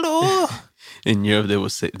like, hello. In Europe, they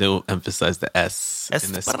will emphasize the S. In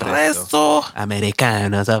espresso. Espresso.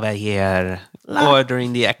 Americanos over here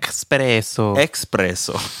ordering the espresso.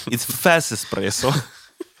 Espresso. It's fast espresso.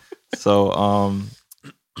 So,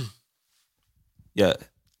 yeah,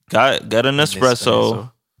 got an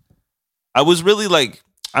espresso. I was really like,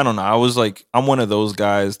 I don't know. I was like, I'm one of those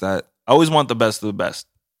guys that I always want the best of the best.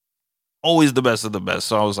 Always the best of the best.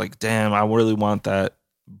 So I was like, damn, I really want that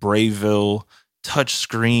Brayville touch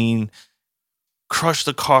screen, crush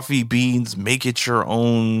the coffee beans, make it your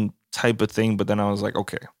own type of thing. But then I was like,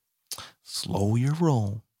 okay, slow your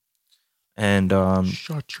roll. And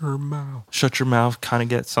Shut your mouth. shut your mouth, kind of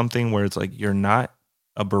get something where it's like you're not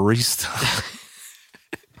a barista.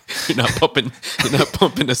 You're not pumping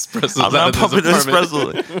espressos. I'm not out of pumping this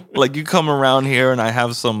apartment. espresso. Like you come around here and I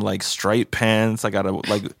have some like striped pants. I got a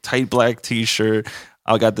like tight black t-shirt.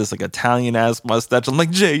 I got this like Italian ass mustache. I'm like,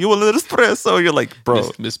 Jay, you want an espresso? You're like, bro.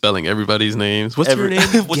 Misspelling everybody's names. What's your name?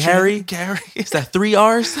 What's your Gary? name? Gary. Is that 3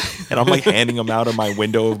 R's? And I'm like handing them out of my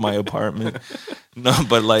window of my apartment. No,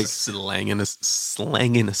 but like slanging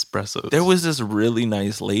espressos. there was this really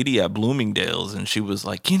nice lady at Bloomingdale's and she was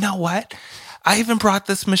like, you know what? I even brought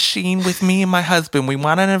this machine with me and my husband. We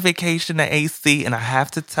went on a vacation to AC, and I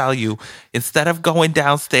have to tell you, instead of going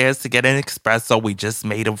downstairs to get an espresso, we just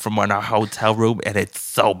made them from our hotel room, and it's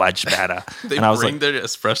so much better. They and I was bring like, their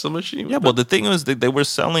espresso machine. yeah, well, the thing was that they were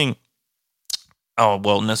selling. Oh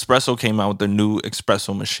well, Nespresso came out with the new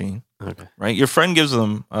espresso machine. Okay. Right, your friend gives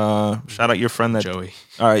them. Shout out your friend that Joey.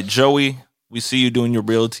 All right, Joey. We see you doing your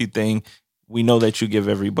realty thing. We know that you give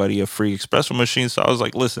everybody a free espresso machine. So I was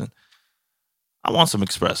like, listen, I want some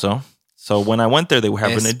espresso. So when I went there, they were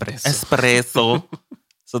having espresso.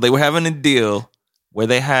 So they were having a deal where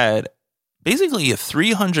they had basically a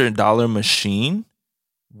 $300 machine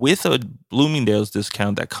with a Bloomingdale's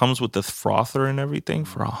discount that comes with the frother and everything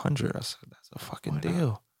for $100. I said, that's a fucking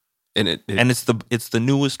deal. And And it's the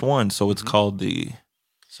newest one, so it's called the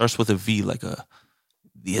starts with a V, like the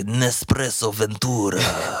Nespresso Ventura.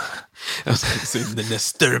 I was going to say the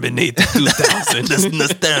Nesterminator 2000. The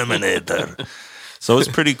Nesterminator. So it's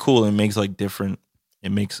pretty cool. It makes like different.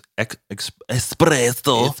 It makes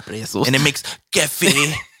espresso, and it makes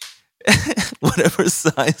cafe, whatever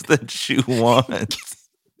size that you want.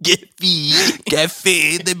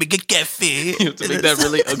 Cafe. They make a cafe. You have to make that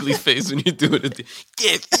really ugly face when you do it.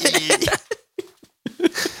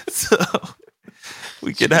 So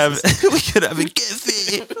we could have a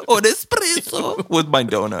cafe or espresso with my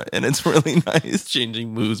donut, and it's really nice.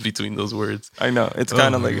 Changing moods between those words. I know it's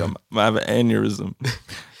kind of my like God. I have an aneurysm.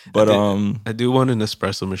 But I do want an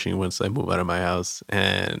espresso machine once I move out of my house,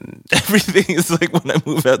 and everything is like when I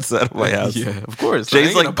move outside of my house. yeah, of course. I Jay's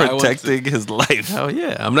ain't like gonna buy one protecting his life. Hell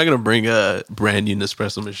yeah! I'm not gonna bring a brand new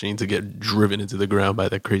Nespresso machine to get driven into the ground by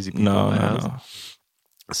that crazy people No, in my house. no.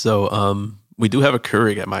 So, we do have a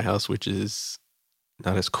Keurig at my house, which is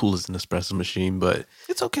not as cool as an espresso machine, but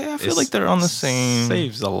It's okay. I feel it's- like they're on the same.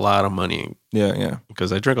 Saves a lot of money Yeah.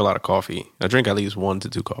 because I drink a lot of coffee. I drink at least 1 to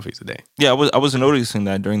 2 coffees a day. Yeah, I was noticing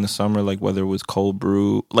that during the summer, like whether it was cold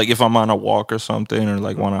brew, like if I'm on a walk or something, or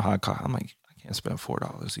like want a hot coffee, I'm like, I can't spend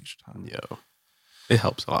 $4 each time. Yo, it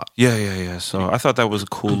helps a lot. Yeah. So I thought that was a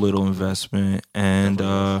cool little investment, and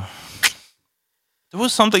there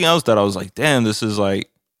was something else that I was like, damn, this is like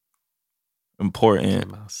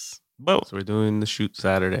important. But So we're doing the shoot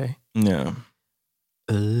Saturday. yeah.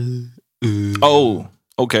 Oh,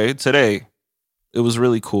 okay. Today, it was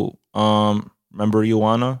really cool. Remember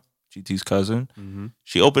Ioana, GT's cousin? Mm-hmm.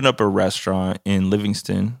 She opened up a restaurant in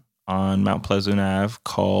Livingston on Mount Pleasant Ave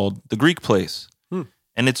called The Greek Place.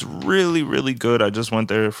 And it's really, really good. I just went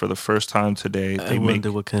there for the first time today. I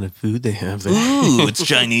wonder what kind of food they have there. Ooh, it's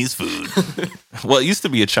Chinese food. Well, it used to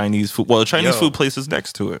be a Chinese food. Well, a Chinese Yo. food place is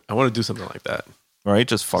next to it, I want to do something like that. right?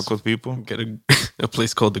 Just fuck with people. Get a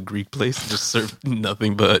place called the Greek Place. Just serve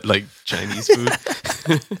nothing but like Chinese food.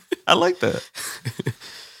 I like that.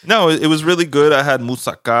 No, it was really good. I had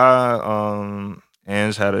moussaka.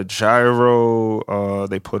 Ange had a gyro.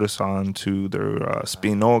 They put us on to their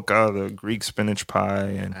spinoka, the Greek spinach pie.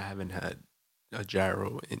 And I haven't had a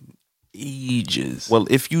gyro in ages. well,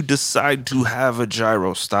 if you decide to have a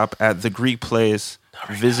gyro, stop at the Greek Place.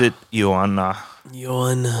 Visit Ioana.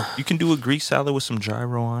 You can do a Greek salad with some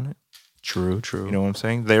gyro on it. True. You know what I'm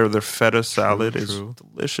saying? Their feta salad is true.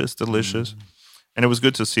 delicious. And it was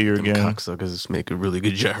good to see her again. Cocksuckers make a really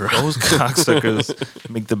good gyro. Those cocksuckers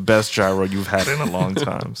make the best gyro you've had in a long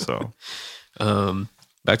time. So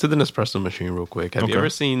Back to the Nespresso machine real quick. Have you Okay. ever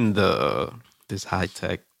seen this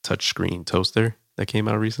high-tech touchscreen toaster that came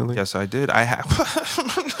out recently? yes, I did. I have.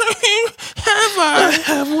 I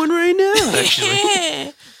have one right now,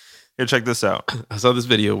 actually. Here, check this out. I saw this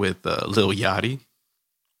video with Lil Yachty.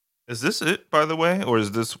 Is this it, by the way, or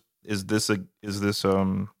is this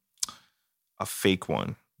a fake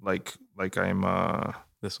one? Like I'm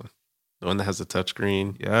This one. The one that has the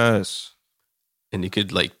touchscreen. yes. And you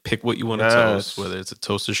could like pick what you want to Yes. toast, whether it's a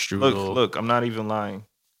toaster strudel. Look, I'm not even lying.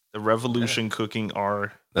 The Revolution Cooking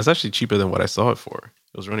R. That's actually cheaper than what I saw it for.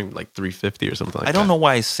 It was running like $350 or something like that. I don't know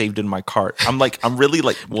why I saved in my cart. I'm really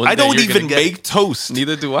like, One I day don't you're gonna even get- make toast.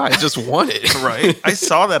 Neither do I. I just want it. Right? I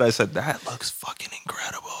saw that. I said, that looks fucking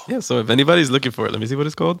incredible. Yeah, so if anybody's looking for it, let me see what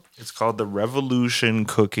it's called. It's called the Revolution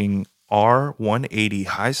Cooking R180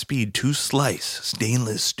 high-speed 2-slice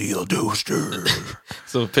stainless steel toaster.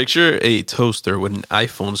 So picture a toaster with an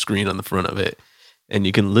iPhone screen on the front of it, and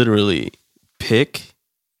you can literally pick.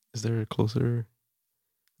 Is there a closer?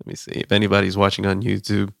 Let me see. If anybody's watching on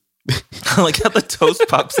YouTube, I like how the toast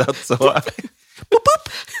pops out so high.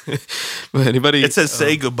 but anybody, It says,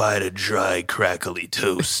 say goodbye to dry, crackly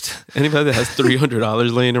toast. anybody that has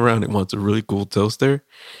 $300 laying around and wants a really cool toaster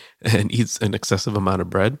and eats an excessive amount of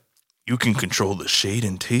bread, You can control the shade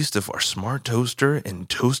and taste of our smart toaster and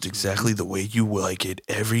toast exactly the way you like it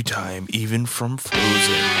every time, even from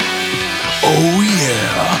frozen. Oh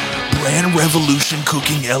yeah! Brand Revolution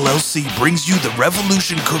Cooking LLC brings you the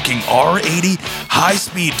Revolution Cooking R80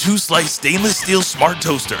 high-speed 2-slice stainless steel smart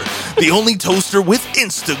toaster. The only toaster with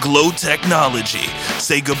Insta-Glow technology.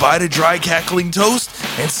 Say goodbye to dry cackling toast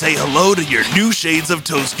and say hello to your new shades of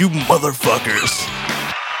toast, you motherfuckers.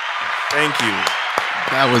 Thank you.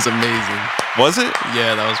 that was amazing. Was it?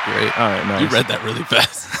 Yeah, that was great. All right, nice. You read that really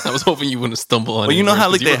fast. I was hoping you wouldn't stumble on it. Well, you know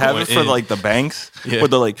how like they have it for like the banks, Yeah. where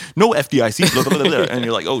they're like no FDIC, blah, blah, blah, blah, and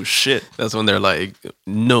you're like, oh shit. That's when they're like,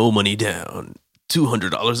 no money down,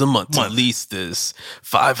 $200 a month to lease this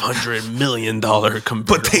 $500 million convertible.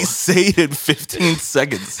 But they say it in 15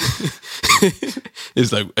 seconds.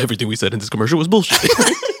 It's like everything we said in this commercial was bullshit.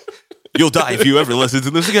 You'll die if you ever listen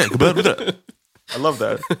to this again. I love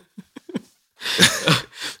that.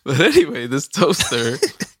 But anyway, this toaster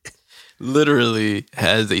literally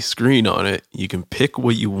has a screen on it. You can pick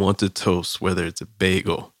what you want to toast, whether it's a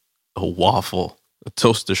bagel, a waffle, a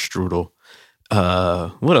toaster strudel.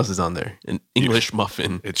 What else is on there? An English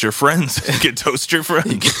muffin. It's your friends. You can toast your You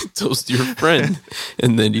friends. can toast your friend,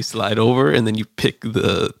 and then you slide over, and then you pick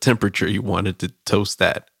the temperature you wanted to toast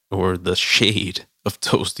at, or the shade of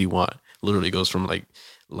toast you want. Literally goes from like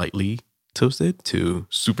lightly toasted to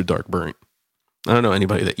super dark burnt. I don't know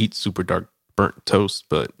anybody that eats super dark burnt toast,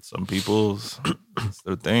 but Some people's it's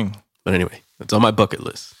their thing. anyway, it's on my bucket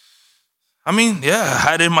list. I mean, yeah, I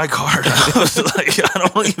had it in my cart. I was like, I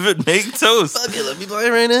don't even make toast. Okay, let me buy it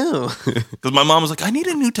right now. Because my mom was like, I need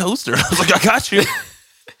a new toaster. I was like, I got you.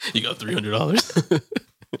 You got $300.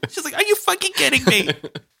 She's like, are you fucking kidding me?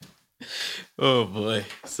 Oh boy.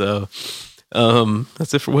 So,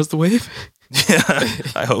 that's it for What's the Wave? Yeah,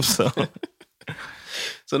 I hope so.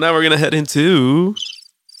 So now we're gonna head into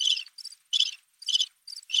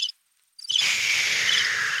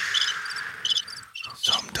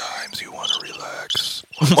Sometimes you want to relax.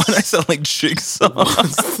 Why do I sound like Jigsaw?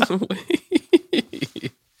 What's the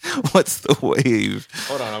Wave. What's the wave?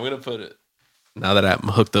 Hold on, I'm gonna put it. Now that I'm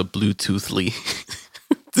hooked up Bluetoothly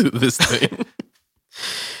to this thing.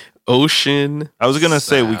 Ocean. I was gonna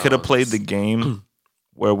say we could have played the sounds. game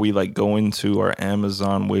where we like go into our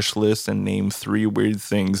Amazon wish list and name 3 weird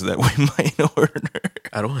things that we might order.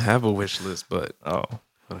 I don't have a wish list, but Oh.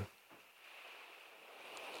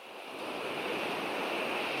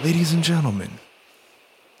 Ladies and gentlemen,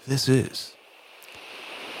 this is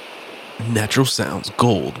Natural Sounds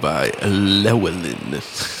Gold by Llewellyn.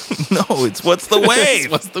 no, it's What's the Wave?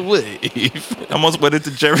 What's the Wave? I almost went into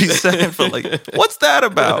Jerry Seinfeld like, what's that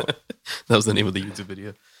about? That was the name of the YouTube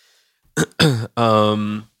video.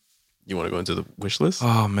 You want to go into the wish list?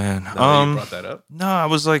 Oh man. Now that you brought that up. No, I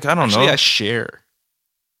was like, I don't Actually, know. I share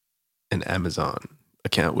an Amazon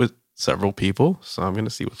account with several people, so I'm going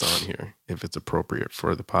to see what's on here if it's appropriate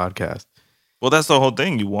for the podcast. Well, that's the whole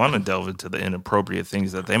thing. You want to delve into the inappropriate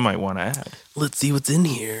things that they might want to add. Let's see what's in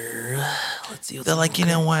here. Let's see what's They're like, you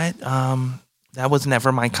know what? That was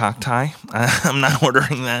never my cock tie. I'm not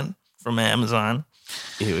ordering that from Amazon.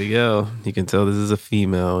 Here we go. You can tell this is a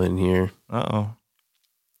female in here. Uh-oh.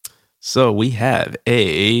 So we have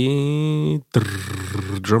a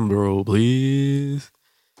drum roll, please.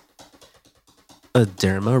 A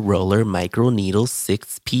Derma Roller Micro Needle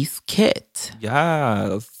 6-piece kit.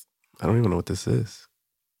 Yes. I don't even know what this is.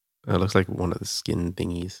 It looks like one of the skin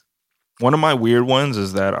thingies. One of my weird ones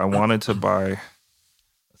is that I wanted to buy a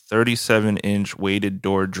 37-inch weighted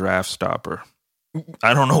door draft stopper.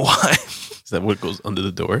 I don't know why. Is that what goes under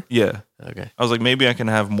the door? Yeah. Okay. I was like, maybe I can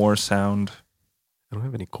have more sound. I don't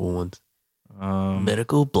have any cool ones.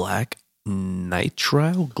 Medical black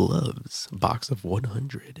nitrile gloves. Box of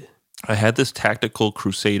 100. I had this Tactical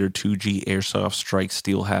Crusader 2G Airsoft Strike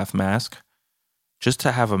Steel half mask. Just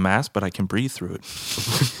to have a mask, but I can breathe through it.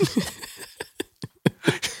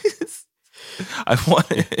 I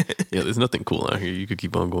want it. Yeah, there's nothing cool out here. You could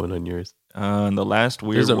keep on going on yours. And the last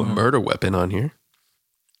weird There's a one. murder weapon on here.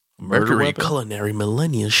 Murder Mercury weapon? Culinary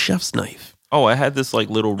Millennia Chef's Knife. Oh, I had this like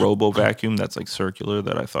little robo vacuum that's like circular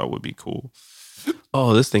that I thought would be cool.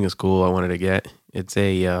 Oh, this thing is cool. I wanted to get. It's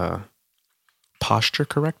a posture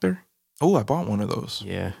corrector. Oh, I bought one of those.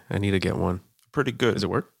 Yeah, I need to get one. Pretty good. Does it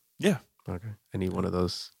work? Yeah. Okay. I need one of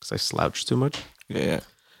those because I slouch too much. Yeah.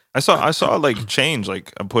 I saw like change.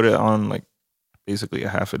 Like I put it on like basically a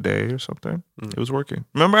half a day or something. It was working.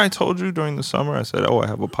 Remember I told you during the summer, I said, oh, I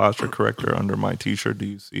have a posture corrector under my t-shirt. Do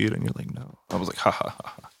you see it? And you're like, no. I was like, ha ha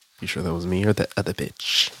ha ha. You sure that was me or the other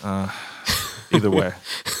bitch? Either way.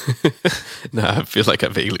 No, I feel like I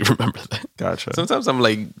vaguely remember that. Gotcha. Sometimes I'm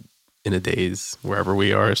like in a daze wherever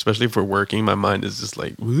we are, especially if we're working. My mind is just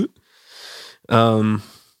like, whoop.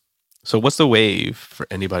 So what's the wave for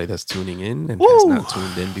anybody that's tuning in and has not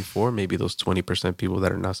tuned in before? Maybe those 20% people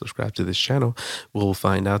that are not subscribed to this channel will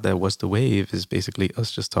find out that what's the wave is basically us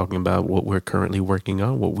just talking about what we're currently working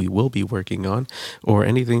on, what we will be working on, or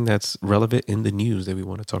anything that's relevant in the news that we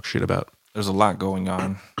want to talk shit about. There's a lot going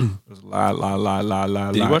on. There's a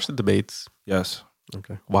lot. Did you watch the debates? Yes.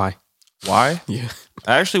 Okay. Why? Why? Yeah.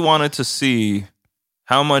 I actually wanted to see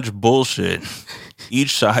how much bullshit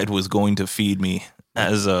each side was going to feed me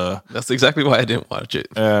as a... That's exactly why I didn't watch it.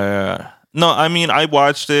 No, I mean, I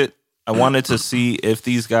watched it. I wanted to see if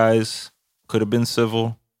these guys could have been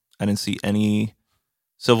civil. I didn't see any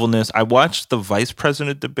civilness. I watched the vice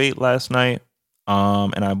president debate last night,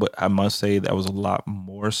 and I must say that was a lot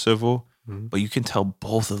more civil. Mm-hmm. But you can tell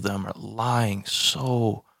both of them are lying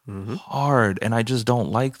so hard, and I just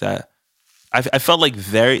don't like that. I felt like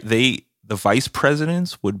the vice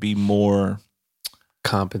presidents would be more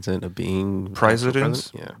competent of being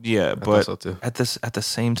presidents. Yeah, but so too. at the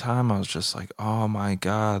same time, I was just like, oh my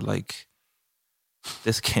God, like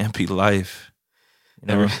this can't be life. You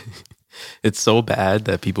know, it's so bad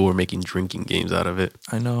that people were making drinking games out of it.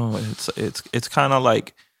 I know it's kind of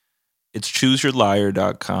like it's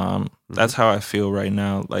chooseyourliar.com. That's how I feel right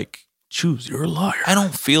now. Like choose. You're a liar. I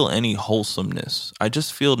don't feel any wholesomeness. I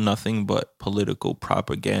just feel nothing but political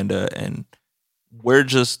propaganda, and we're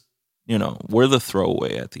just, we're the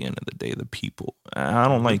throwaway at the end of the day, the people. I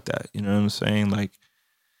don't like that. You know what I'm saying? Like,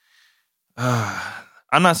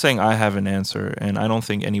 I'm not saying I have an answer, and I don't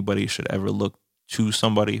think anybody should ever look to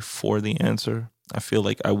somebody for the answer. I feel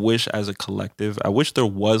like I wish as a collective, I wish there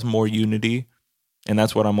was more unity. And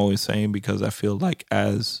that's what I'm always saying, because I feel like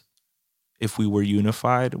if we were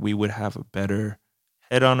unified, we would have a better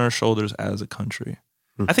head on our shoulders as a country.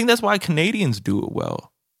 I think that's why Canadians do it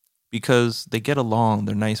well, because they get along.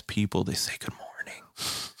 They're nice people. They say good morning.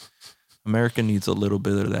 America needs a little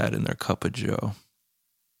bit of that in their cup of joe.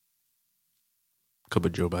 Cup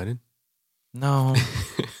of Joe Biden? No,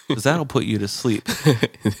 because that'll put you to sleep.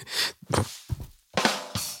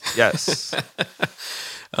 Yes.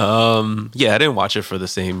 Yeah, I didn't watch it for the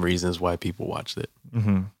same reasons why people watched it.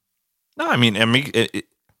 Mm-hmm. No, I mean,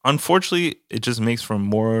 unfortunately, it just makes for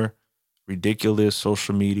more ridiculous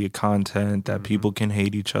social media content that people can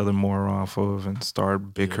hate each other more off of and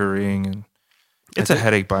start bickering, and it's a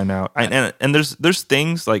headache by now. And there's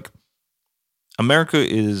things like America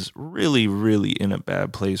is really, really in a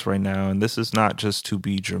bad place right now, and this is not just to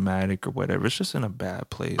be dramatic or whatever. It's just in a bad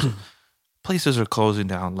place. Places are closing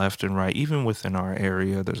down left and right. Even within our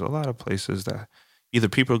area, there's a lot of places that either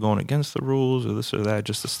people are going against the rules or this or that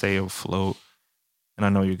just to stay afloat. And I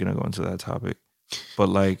know you're going to go into that topic, but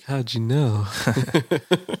like, how'd you know?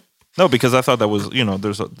 No, because I thought that was,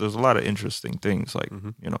 there's a lot of interesting things. Like,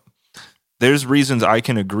 there's reasons I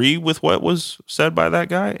can agree with what was said by that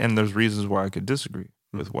guy, and there's reasons why I could disagree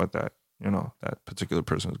with what that particular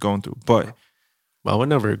person is going through. But well, I would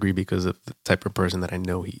never agree because of the type of person that I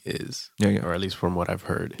know he is. Yeah. Or at least from what I've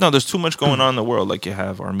heard. No, there's too much going on in the world. Like, you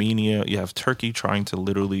have Armenia, you have Turkey trying to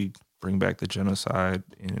literally bring back the genocide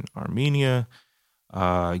in Armenia.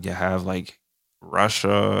 You have like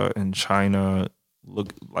Russia and China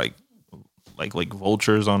look like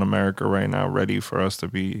vultures on America right now, ready for us to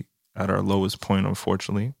be at our lowest point,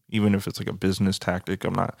 unfortunately. Even if it's like a business tactic,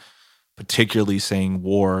 I'm not particularly saying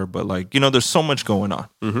war, but like, there's so much going on.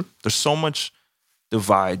 Mm-hmm. There's so much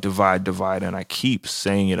divide, and I keep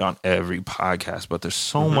saying it on every podcast, but there's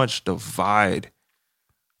so much divide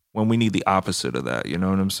when we need the opposite of that. You know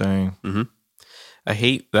what I'm saying? Mm-hmm. I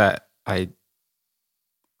hate that I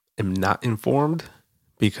am not informed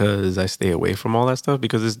because I stay away from all that stuff,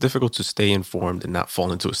 because it's difficult to stay informed and not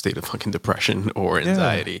fall into a state of fucking depression or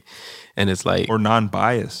anxiety. Yeah. And it's like, or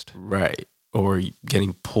non-biased. Right. Or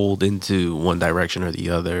getting pulled into one direction or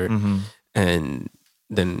the other. Mm-hmm. And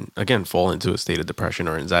then again, fall into a state of depression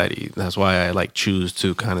or anxiety. That's why I like choose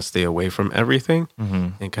to kind of stay away from everything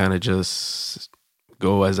and kind of just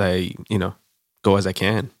go as I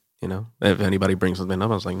can. If anybody brings something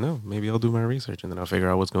up, I was like, no, maybe I'll do my research and then I'll figure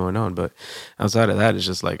out what's going on. But outside of that, it's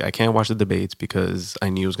just like, I can't watch the debates because I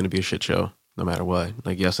knew it was going to be a shit show no matter what.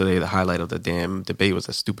 Like yesterday, the highlight of the damn debate was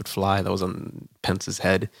that stupid fly that was on Pence's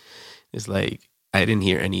head. It's like, I didn't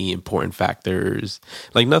hear any important factors.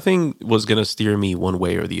 Like, nothing was going to steer me one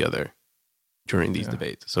way or the other during these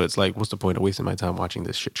debates. So it's like, what's the point of wasting my time watching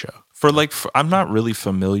this shit show? I'm not really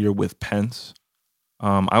familiar with Pence.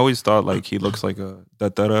 I always thought like he looks like a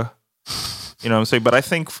da-da-da. You know what I'm saying? But I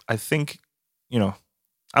think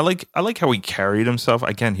I like how he carried himself.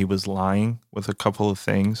 Again, he was lying with a couple of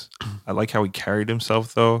things. I like how he carried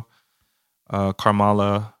himself though.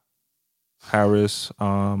 Kamala Harris,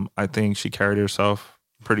 I think she carried herself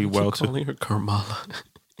pretty well too. Calling her Kamala.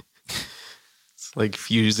 It's like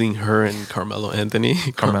fusing her and Carmelo Anthony.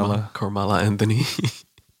 Carmela Anthony.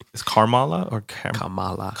 Is Kamala or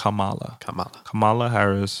Kamala? Kamala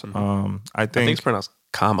Harris. I think it's pronounced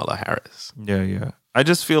Kamala Harris. Yeah. I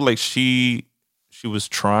just feel like she was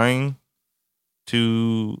trying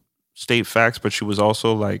to state facts, but she was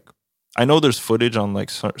also like, I know there's footage on like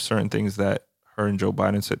certain things that her and Joe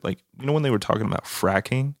Biden said, like, when they were talking about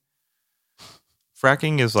fracking.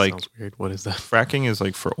 Fracking is like, sounds weird. What is that? Fracking is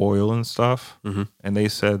like for oil and stuff. Mm-hmm. And they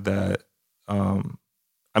said that,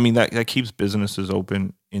 that keeps businesses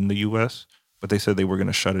open in the U.S., but they said they were going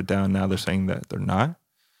to shut it down. Now they're saying that they're not.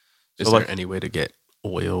 Is there any way to get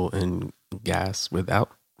oil and gas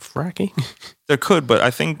without fracking? There could, but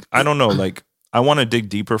I don't know. Like, I want to dig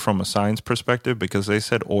deeper from a science perspective, because they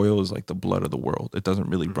said oil is like the blood of the world. It doesn't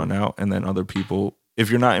really run out. And then other people, if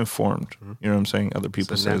you're not informed, you know what I'm saying? Other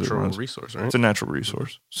people say it's a natural resource, right? It's a natural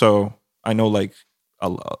resource. So I know like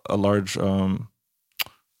a large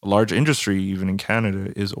industry, even in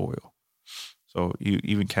Canada, is oil. So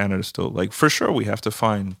even Canada still, like, for sure we have to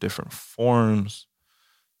find different forms,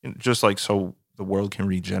 just like so the world can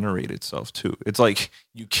regenerate itself too. It's like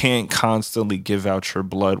you can't constantly give out your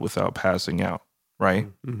blood without passing out, right?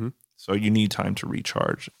 Mm-hmm. So you need time to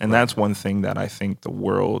recharge. And that's one thing that I think the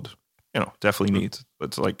world, definitely needs.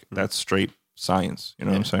 It's like that's straight science. You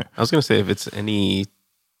know what I'm saying? I was going to say, if it's any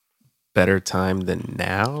better time than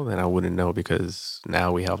now, then I wouldn't know, because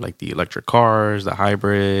now we have like the electric cars, the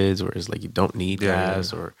hybrids, where it's like you don't need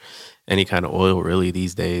gas or any kind of oil really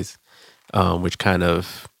these days, which kind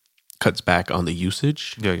of cuts back on the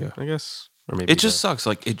usage. Yeah. I guess. Or maybe It just sucks.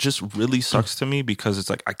 Like, it just really sucks to me because it's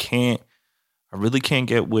like I really can't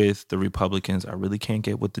get with the Republicans. I really can't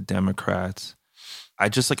get with the Democrats. I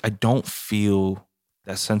don't feel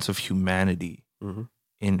that sense of humanity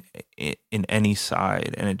in any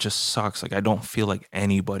side, and it just sucks. Like, I don't feel like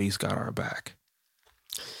anybody's got our back.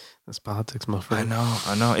 That's politics, my friend.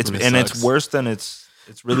 I know. It's sucks. it's worse than it's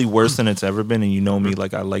really worse than it's ever been. And you know me,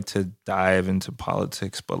 like, I like to dive into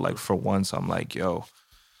politics, but like for once, I'm like, yo.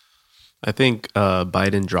 I think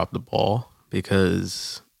Biden dropped the ball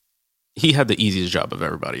because he had the easiest job of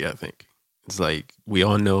everybody, I think. It's like, we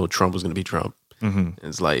all know Trump was going to be Trump. Mm-hmm.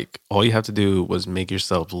 It's like, all you have to do was make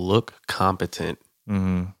yourself look competent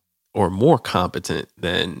or more competent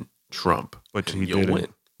than Trump. Which he did win,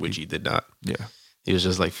 which he did not. Yeah. He was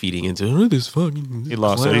just like feeding into this fucking He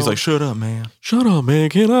lost it. He's like, shut up, man. Shut up, man.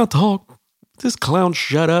 Can I talk? This clown,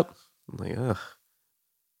 shut up. I'm like, ugh.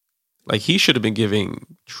 Like, he should have been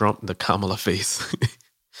giving Trump the Kamala face.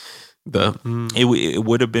 It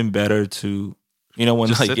would have been better to, when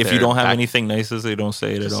Just like sit if there you don't have back- anything nice to say, don't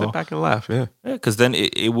say it Just at sit all. back and laugh, yeah. Yeah, because then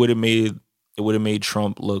it would have made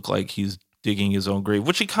Trump look like he's digging his own grave,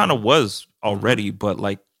 which he kind of was already. But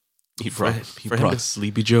like He for brought him to-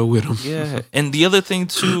 Sleepy Joe with him. yeah. And the other thing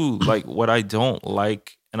too, like what I don't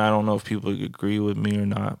like, and I don't know if people agree with me or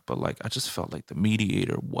not, but like I just felt like the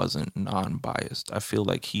mediator wasn't non-biased. I feel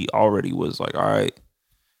like he already was like, all right.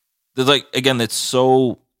 There's like, again, it's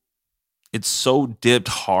so dipped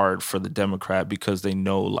hard for the Democrat because they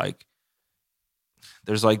know like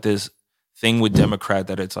there's like this thing with Democrat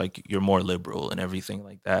that it's like you're more liberal and everything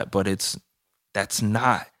like that, but that's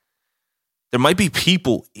not. There might be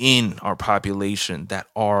people in our population that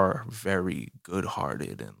are very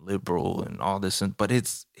good-hearted and liberal and all this, but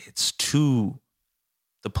it's too,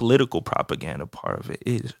 the political propaganda part of it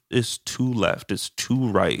is too left, it's too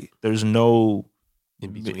right. There's no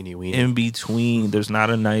In between. in between. There's not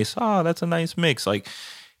a nice, that's a nice mix. Like,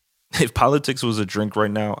 if politics was a drink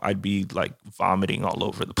right now, I'd be like vomiting all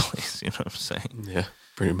over the place. You know what I'm saying? Yeah,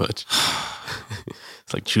 pretty much.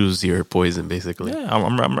 It's like choose your poison, basically. Yeah,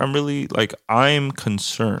 I'm really like, I'm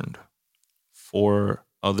concerned for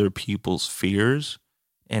other people's fears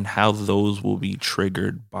and how those will be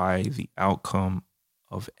triggered by the outcome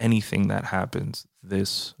of anything that happens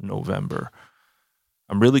this November.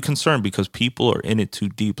 I'm really concerned because people are in it too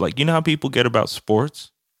deep. Like, you know how people get about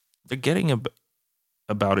sports? They're getting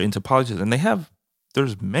about it into politics, and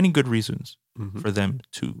there's many good reasons for them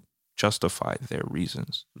to justify their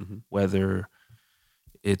reasons, whether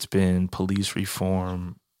it's been police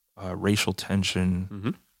reform, racial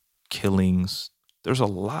tension, killings. There's a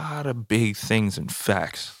lot of big things and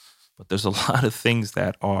facts, but there's a lot of things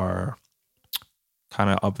that are kind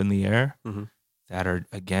of up in the air that are,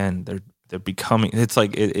 again, they're becoming, it's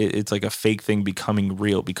like it's like a fake thing becoming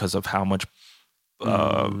real because of how much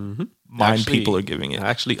mind people are giving it. I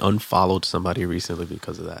actually unfollowed somebody recently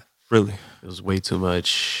because of that. Really? It was way too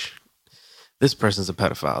much. This person's a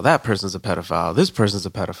pedophile. That person's a pedophile. This person's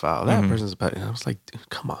a pedophile. That person's a pedophile. And I was like, dude,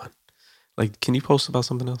 come on. Like, can you post about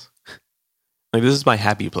something else? Like, this is my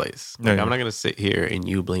happy place. Like, I'm not going to sit here and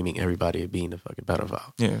you blaming everybody of being a fucking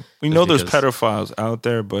pedophile. Yeah. We know there's pedophiles out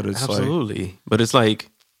there, but it's absolutely. But it's like,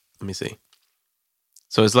 let me see.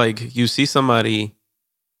 So it's like you see somebody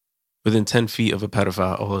within 10 feet of a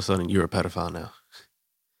pedophile, all of a sudden you're a pedophile now.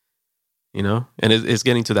 You know? And it's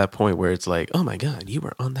getting to that point where it's like, oh my God, you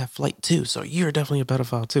were on that flight too. So you're definitely a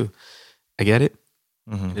pedophile too. I get it.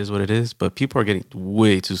 It is what it is. But people are getting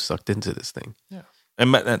way too sucked into this thing. Yeah.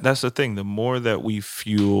 And that's the thing. The more that we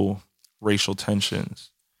fuel racial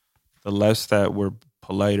tensions, the less that we're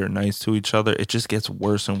polite or nice to each other, it just gets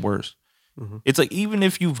worse and worse. It's like, even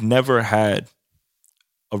if you've never had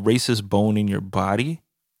a racist bone in your body,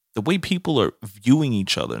 the way people are viewing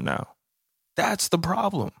each other now, that's the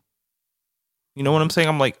problem. You know what I'm saying?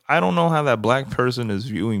 I'm like, I don't know how that black person is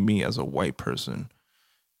viewing me as a white person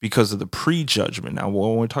because of the prejudgment. Now,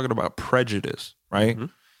 when we're talking about prejudice, right?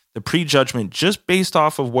 The prejudgment just based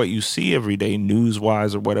off of what you see every day,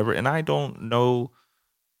 news-wise or whatever, and I don't know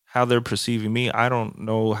how they're perceiving me. I don't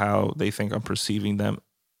know how they think I'm perceiving them.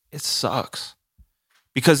 It sucks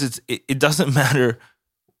because it doesn't matter.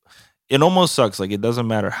 it almost sucks. Like, it doesn't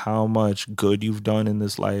matter how much good you've done in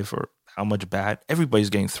this life or how much bad. Everybody's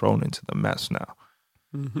getting thrown into the mess now.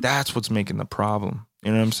 That's what's making the problem.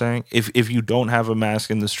 You know what I'm saying? If you don't have a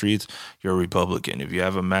mask in the streets, you're a Republican. If you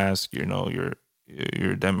have a mask, you're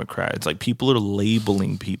a Democrat. It's like people are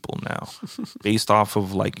labeling people now based off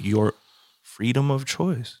of like your freedom of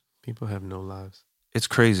choice. People have no lives. It's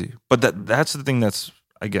crazy. But that's the thing that's,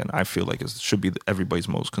 again, I feel like it should be everybody's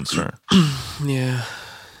most concern. Yeah.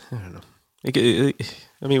 I don't know.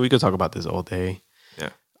 I mean, we could talk about this all day. Yeah.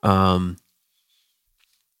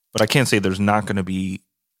 But I can't say there's not going to be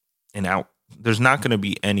there's not going to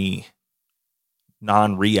be any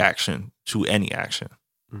non-reaction to any action.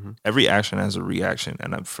 Every action has a reaction.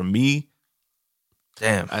 And for me,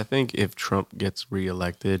 damn. I think if Trump gets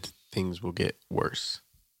reelected, things will get worse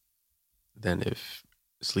than if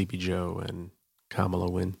Sleepy Joe and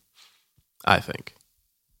Kamala win. I think.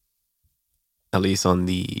 At least on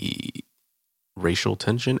the racial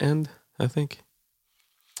tension end, I think.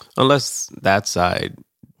 Unless that side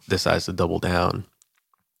decides to double down.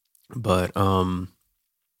 But I don't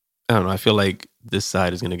know. I feel like this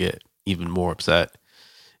side is going to get even more upset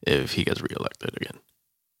if he gets reelected again.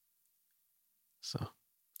 So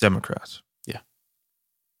Democrats. Yeah.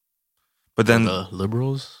 But then the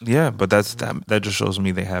liberals? Yeah, but that just shows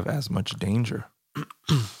me they have as much danger.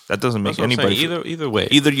 That doesn't make anybody either way.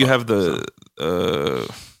 Either you have the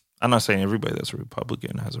I'm not saying everybody that's a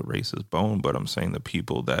Republican has a racist bone, but I'm saying the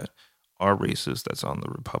people that are racist that's on the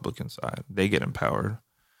Republican side, they get empowered.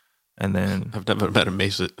 And then I've never met a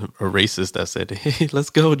racist that said, "Hey, let's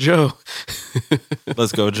go, Joe."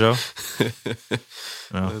 Let's go, Joe.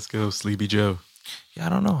 No. Let's go, Sleepy Joe. Yeah, I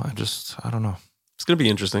don't know. I don't know. It's gonna be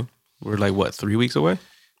interesting. We're like what, 3 weeks away?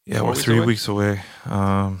 Yeah, we're 3 weeks away.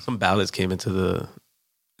 Some ballots came into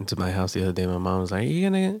my house the other day. My mom was like, "Are you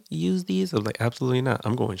gonna use these?" I was like, "Absolutely not.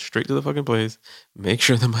 I'm going straight to the fucking place. Make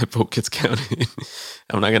sure that my vote gets counted.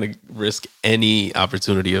 I'm not gonna risk any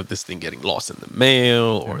opportunity of this thing getting lost in the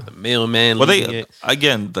mail or the mailman." Well,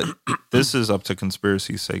 this is up to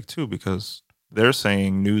conspiracy's sake too, because they're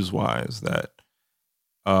saying news-wise that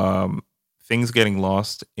things getting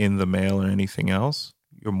lost in the mail or anything else,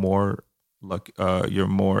 you're more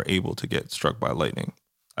able to get struck by lightning.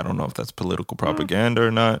 I don't know if that's political propaganda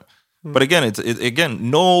or not. But again, again,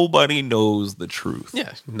 nobody knows the truth.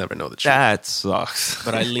 Yeah, you never know the truth. That sucks.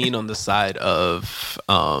 But I lean on the side of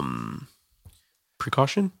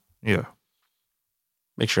precaution. Yeah.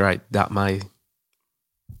 Make sure I dot my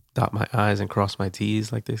I's and cross my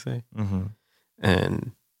T's, like they say. Mm-hmm.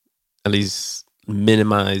 And at least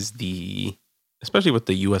minimize especially with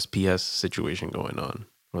the USPS situation going on,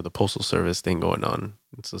 or the Postal Service thing going on.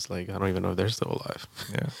 It's just like, I don't even know if they're still alive.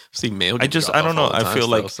 Yeah. See mail. I don't know. I feel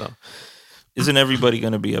like, isn't everybody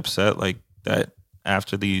going to be upset like that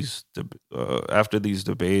after these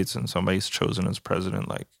debates and somebody's chosen as president,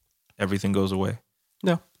 like everything goes away?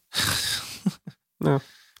 No. No.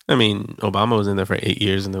 I mean, Obama was in there for 8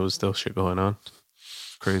 years and there was still shit going on.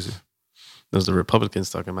 Crazy. Those the Republicans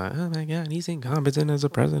talking about, oh my God, he's incompetent as a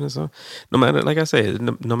president. So no matter, like I say,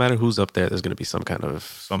 no matter who's up there, there's going to be some kind of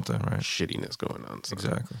something, right? Shittiness going on. So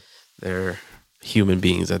exactly. They're human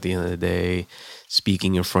beings at the end of the day,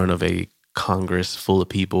 speaking in front of a Congress full of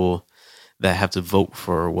people that have to vote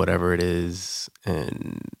for whatever it is.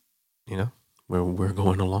 And, we're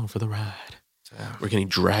going along for the ride. Damn. We're getting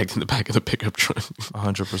dragged in the back of the pickup truck.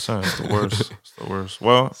 100%. It's the worst. It's the worst.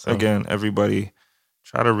 Well, again, everybody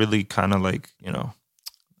try to really kind of like,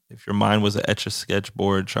 if your mind was an Etch-a-Sketch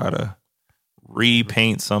board, try to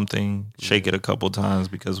repaint something, shake it a couple times,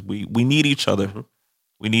 because we need each other. Mm-hmm.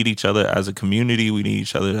 We need each other as a community. We need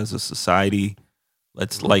each other as a society.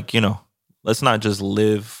 Let's let's not just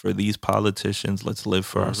live for these politicians. Let's live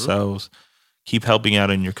for ourselves. Keep helping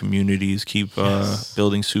out in your communities. Keep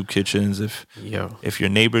building soup kitchens. If your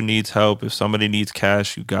neighbor needs help, if somebody needs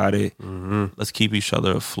cash, you got it. Mm-hmm. Let's keep each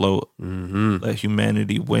other afloat. Mm-hmm. Let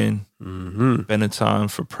humanity win. Mm-hmm.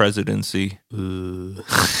 Benetton for presidency.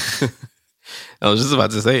 I was just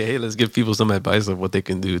about to say, hey, let's give people some advice of what they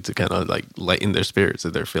can do to kind of like lighten their spirits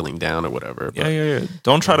if they're feeling down or whatever. But, yeah.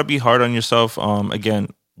 Don't try to be hard on yourself. Again,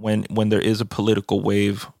 when there is a political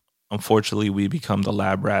wave, unfortunately, we become the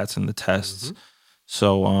lab rats and the tests. Mm-hmm.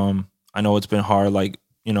 So I know it's been hard. Like,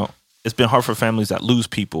 it's been hard for families that lose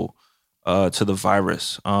people to the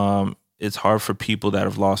virus. It's hard for people that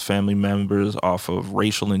have lost family members off of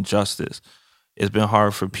racial injustice. It's been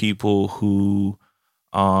hard for people who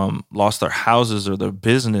lost their houses or their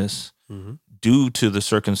business due to the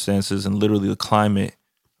circumstances and literally the climate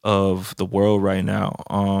of the world right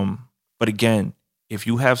now. But again, if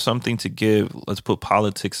you have something to give, let's put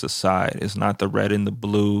politics aside. It's not the red and the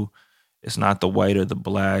blue. It's not the white or the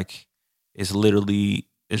black. It's literally,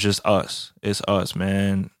 it's just us. It's us,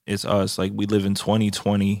 man. It's us. Like, we live in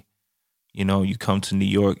 2020. You know, you come to New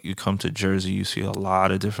York, you come to Jersey, you see a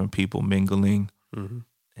lot of different people mingling. Mm-hmm.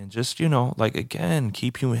 And just, you know, like, again,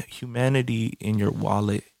 keep humanity in your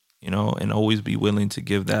wallet, you know, and always be willing to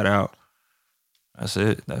give that out. That's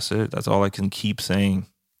it. That's all I can keep saying.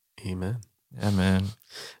 Amen. Yeah, man.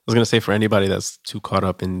 I was going to say, for anybody that's too caught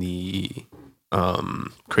up in the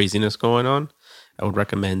craziness going on, I would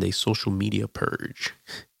recommend a social media purge,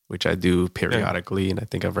 which I do periodically. And I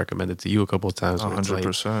think I've recommended to you a couple of times.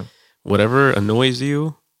 100%. Whatever annoys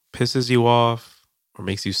you, pisses you off, or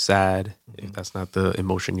makes you sad, if that's not the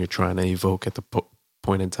emotion you're trying to evoke at the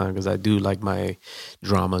point in time, because I do like my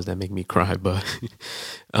dramas that make me cry, but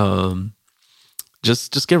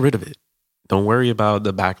just get rid of it. Don't worry about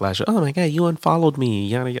the backlash. Oh my God, you unfollowed me.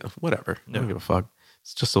 Yada, yada, whatever. I don't give a fuck.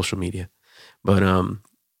 It's just social media. But,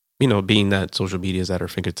 you know, being that social media is at our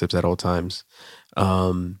fingertips at all times,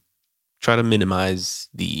 try to minimize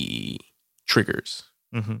the triggers,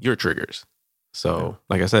 your triggers. So,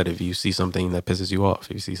 like I said, if you see something that pisses you off,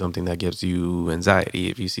 if you see something that gives you anxiety,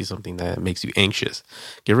 if you see something that makes you anxious,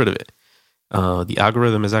 get rid of it. The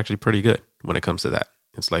algorithm is actually pretty good when it comes to that.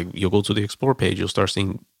 It's like, you'll go to the explore page, you'll start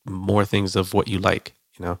seeing more things of what you like,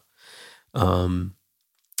 you know?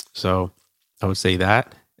 So I would say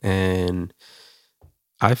that. And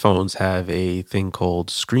iPhones have a thing called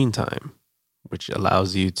screen time, which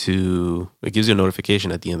allows you to, it gives you a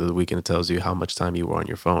notification at the end of the week and it tells you how much time you were on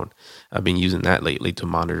your phone. I've been using that lately to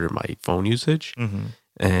monitor my phone usage.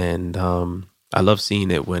 And I love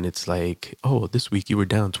seeing it when it's like, oh, this week you were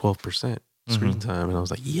down 12% screen time. And I was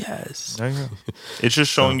like, yes. It's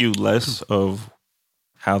just showing you less of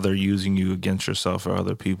how they're using you against yourself or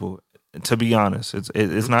other people. To be honest,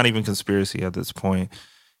 it's not even conspiracy at this point.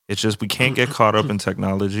 It's just, we can't get caught up in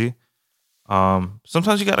technology.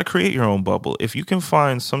 Sometimes you got to create your own bubble. If you can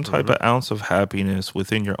find some type of ounce of happiness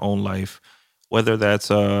within your own life, whether that's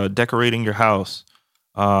decorating your house.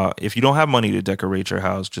 If you don't have money to decorate your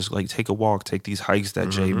house, just like take a walk, take these hikes that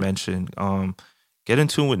Jay mentioned. Get in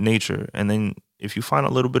tune with nature. And then if you find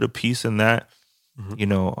a little bit of peace in that, you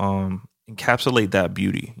know, encapsulate that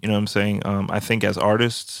beauty. You know what I'm saying? I think as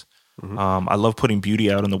artists, I love putting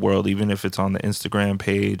beauty out in the world, even if it's on the Instagram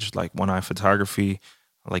page, like One Eye Photography.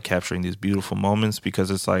 I like capturing these beautiful moments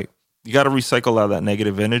because it's like, you got to recycle out that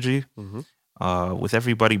negative energy with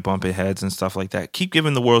everybody bumping heads and stuff like that. Keep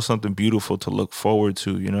giving the world something beautiful to look forward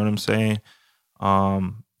to. You know what I'm saying?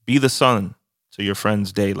 Be the sun to your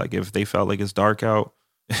friend's day. Like, if they felt like it's dark out,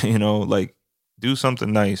 you know, like, do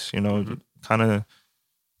something nice, you know, kind of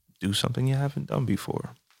do something you haven't done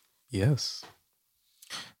before. Yes.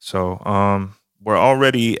 So, we're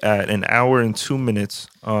already at 1 hour and 2 minutes.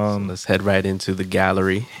 So let's head right into the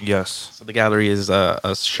gallery. Yes. So the gallery is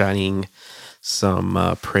us shining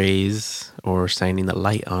some praise or shining the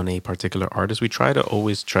light on a particular artist. We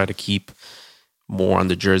always try to keep more on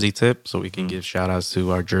the Jersey tip so we can give shout outs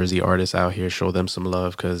to our Jersey artists out here, show them some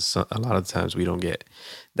love, because a lot of times we don't get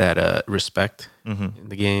that respect in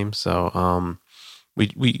the game. So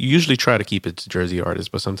we usually try to keep it to Jersey artists,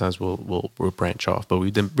 but sometimes we'll branch off. But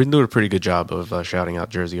we've been doing a pretty good job of shouting out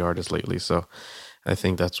Jersey artists lately. So I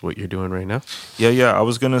think that's what you're doing right now. Yeah. I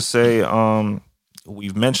was gonna say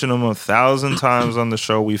we've mentioned him 1,000 times on the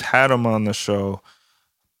show. We've had him on the show.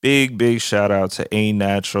 Big shout out to A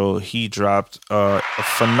Natural. He dropped a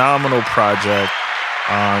phenomenal project.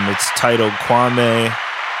 It's titled Kwame.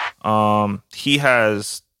 He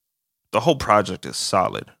has, the whole project is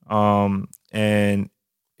solid. And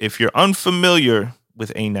if you're unfamiliar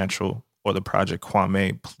with A Natural or the project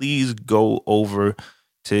Kwame, please go over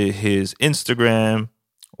to his Instagram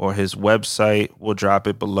or his website. We'll drop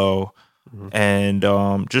it below. And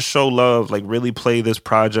just show love, like really play this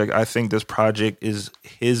project. I think this project is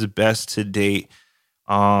his best to date.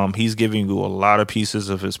 He's giving you a lot of pieces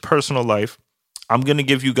of his personal life. I'm going to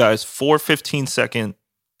give you guys 4 15-second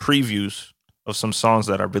previews of some songs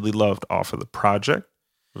that I really loved off of the project.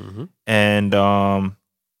 And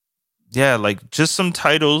yeah, like just some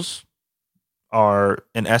titles are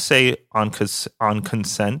An Essay on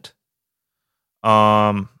Consent,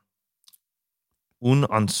 Un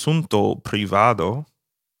Asunto Privado,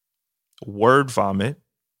 Word Vomit,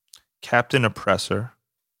 Captain Oppressor,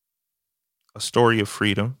 A Story of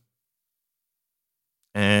Freedom,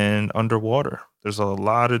 and Underwater. There's a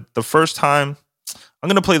lot of, the first time, I'm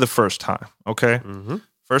going to play the first time, okay?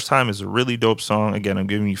 First Time is a really dope song. Again, I'm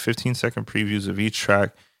giving you 15-second previews of each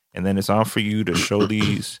track, and then it's on for you to show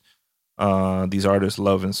these artists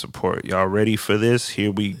love and support. Y'all ready for this?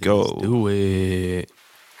 Here we go. Let's do it.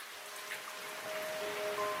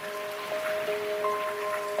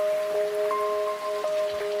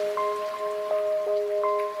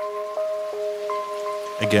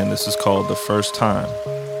 Again, this is called The First Time.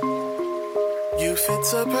 You fit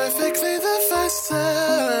so perfectly the first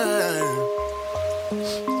time.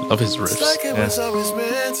 Love his riffs. It's like it was always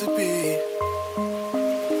meant to be.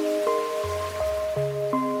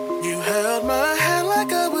 You held my hand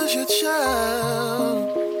like I was your child.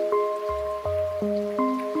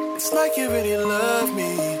 It's like you really love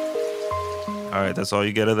me. All right, that's all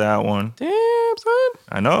you get of that one. Damn, son.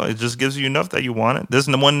 I know, it just gives you enough that you want it. This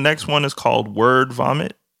next one is called Word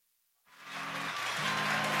Vomit.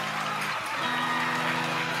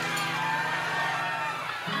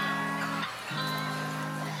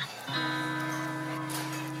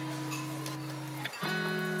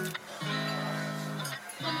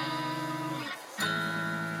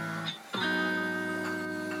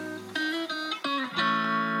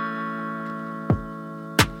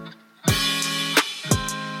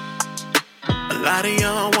 A lot of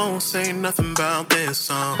y'all won't say nothing about this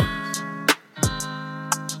song.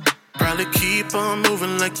 Probably keep on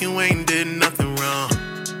moving like you ain't did nothing wrong.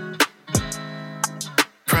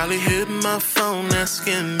 Probably hit my phone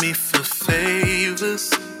asking me for favors,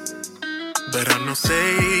 but I'm no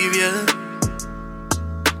savior.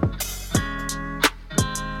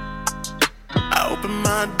 I open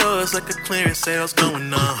my doors like a clearance sale's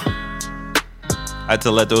going on. I had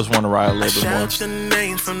to let those one ride a little bit more. Shout your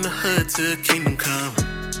names from the hood to kingdom come.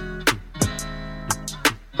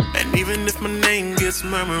 And even if my name gets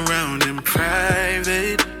murmured around in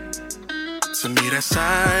private, to me that's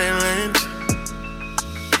silent.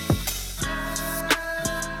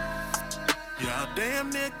 Y'all damn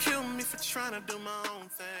near kill me for trying to do my own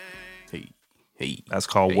thing. Hey. That's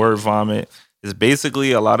called Word Vomit. It's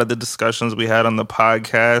basically a lot of the discussions we had on the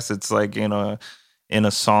podcast. It's like in a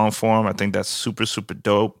song form. I think that's super, super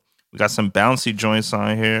dope. We got some bouncy joints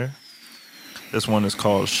on here. This one is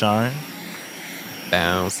called Shine.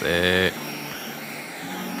 Bounce it.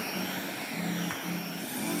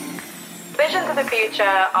 Visions of the future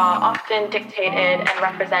are often dictated and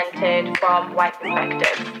represented from white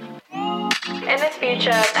perspectives. In this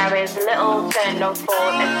future, there is little to no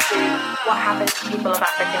thought into what happens to people of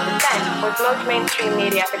African descent, with most mainstream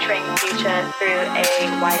media portraying the future through a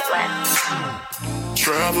white lens.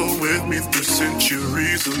 Travel with me through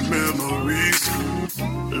centuries of memories,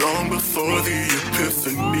 long before the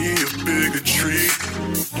epiphany of bigotry,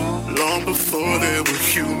 long before there were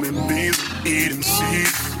human beings eating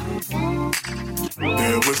seeds.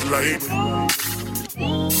 There was light.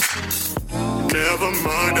 Never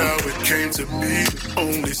mind how it came to be,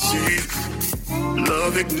 only see.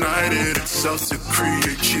 Love ignited itself to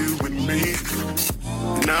create you and me.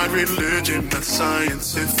 Not religion, not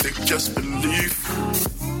scientific, just belief.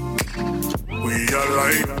 We are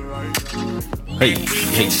light. Hey.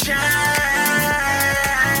 Shine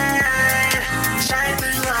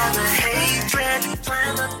through all the hatred,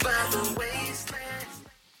 climb above the wasteland.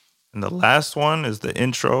 And the last one is the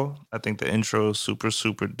intro. I think the intro is super,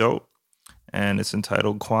 super dope. And it's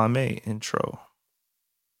entitled Kwame Intro.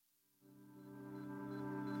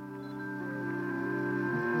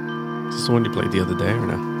 Is this the one you played the other day or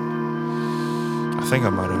no? I think I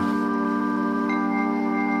might have.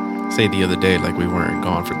 Say the other day like we weren't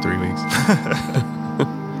gone for 3 weeks.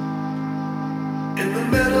 In the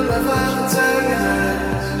middle of our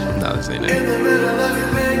turbulence, No, this ain't in it. the middle of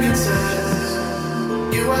your making sense,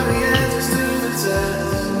 you are the answers to the test.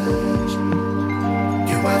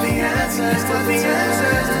 You are the answers to the test.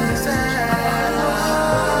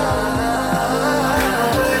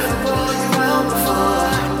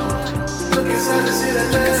 Look inside to see that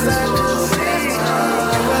there's no way.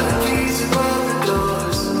 You are the keys to all the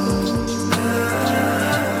doors.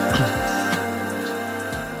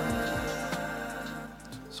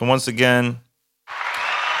 So once again,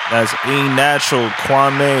 that's A Natural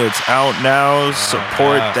Kwame. It's out now.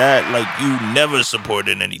 Support that like you never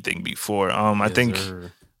supported anything before. I think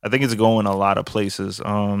it's going a lot of places.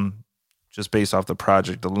 Just based off the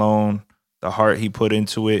project alone, the heart he put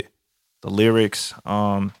into it, the lyrics.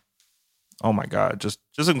 Oh my God, just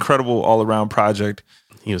incredible all around project.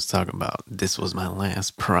 He was talking about this was my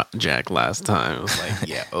last project last time. It was like,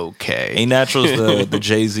 yeah, okay. A Natural's the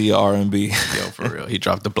Jay-Z R&B. Yo, for real. He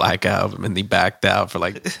dropped the Black Album and he backed out for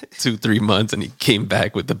like 2-3 months and he came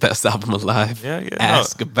back with the best album alive. Yeah.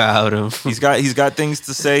 Ask about him. He's got things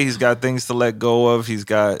to say. He's got things to let go of. He's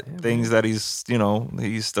got things that he's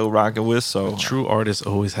still rocking with. So A true artist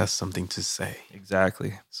always has something to say.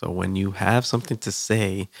 exactly, So when you have something to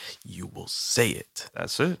say, you will say it.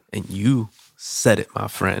 that's it. And you said it, my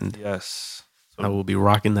friend. Yes. I will be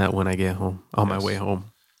rocking that when I get home, on my Yes. way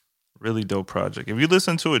home. Really dope project. If you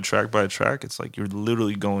listen to it track by track, it's like you're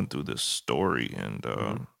literally going through this story, and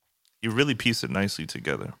you really piece it nicely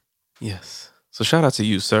together. Yes. So shout out to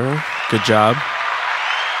you, sir. Good job.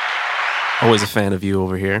 Always a fan of you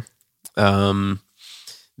over here.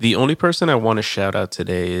 The only person I want to shout out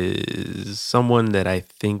today is someone that I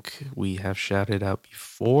think we have shouted out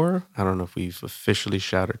before. I don't know if we've officially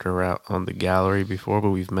shouted her out on the gallery before, but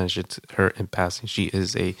we've mentioned her in passing. She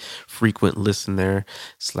is a frequent listener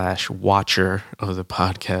 / watcher of the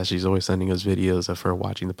podcast. She's always sending us videos of her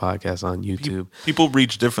watching the podcast on YouTube. People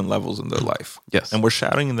reach different levels in their life. Yes. And we're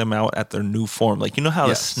shouting them out at their new form. Like, you know how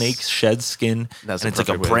a snake sheds skin? That's and a it's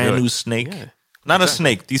like a perfect way to brand do it. new snake? Yeah. Not a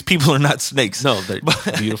snake. These people are not snakes. No, they're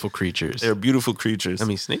beautiful creatures. They're beautiful creatures. I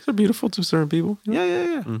mean, snakes are beautiful to certain people.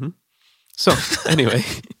 yeah. So, anyway,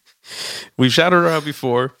 we've shouted her out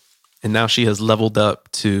before, and now she has leveled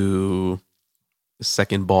up to the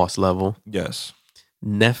second boss level. Yes.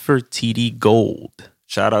 Nefertiti Gold.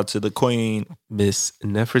 Shout out to the queen. Miss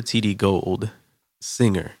Nefertiti Gold,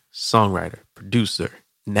 singer, songwriter, producer,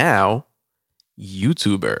 now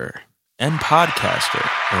YouTuber. And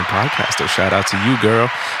podcaster. Shout out to you, girl.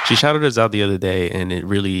 She shouted us out the other day, and it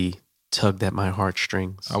really tugged at my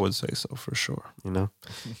heartstrings. I would say so for sure. You know,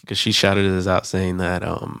 because she shouted us out saying that,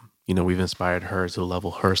 you know, we've inspired her to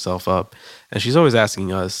level herself up. And she's always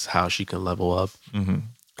asking us how she can level up. Mm-hmm.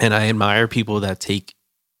 And I admire people that take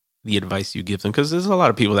the advice you give them, because there's a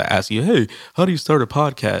lot of people that ask you, hey, how do you start a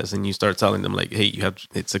podcast? And you start telling them like, hey,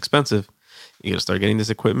 it's expensive. You got to start getting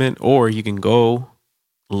this equipment, or you can go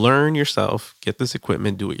learn yourself, get this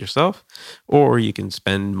equipment, do it yourself, or you can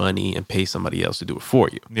spend money and pay somebody else to do it for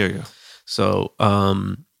you. Yeah. So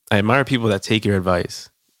I admire people that take your advice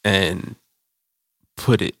and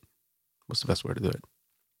put it, what's the best way to do it?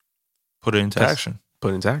 Put it into action.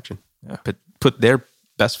 Put it into action. Yeah. Put their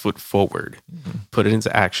best foot forward, put it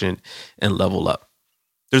into action, and level up.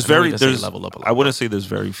 Level up a lot. I wouldn't say there's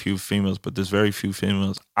very few females, but there's very few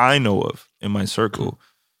females I know of in my circle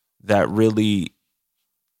that really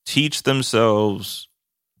teach themselves,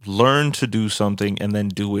 learn to do something, and then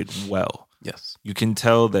do it well. Yes. You can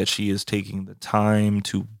tell that she is taking the time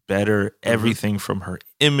to better everything from her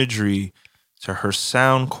imagery to her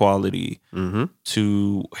sound quality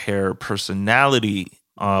to her personality,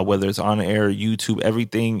 whether it's on air, YouTube,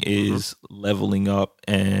 everything is leveling up.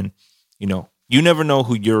 And, you know, you never know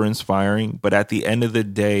who you're inspiring, but at the end of the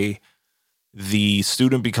day, the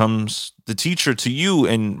student becomes the teacher to you,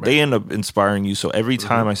 and they end up inspiring you. So every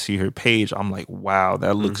time I see her page, I'm like, wow,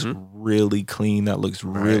 that looks really clean. That looks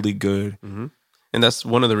really good. And that's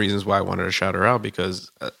one of the reasons why I wanted to shout her out,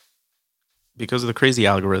 because of the crazy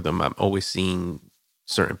algorithm, I'm always seeing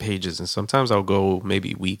certain pages, and sometimes I'll go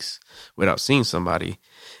maybe weeks without seeing somebody.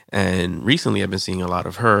 And recently I've been seeing a lot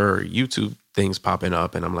of her YouTube things popping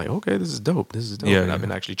up, and I'm like, okay, this is dope. Yeah, and I've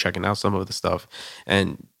been actually checking out some of the stuff,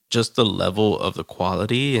 and just the level of the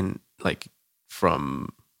quality, and like from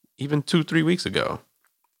even 2-3 weeks ago,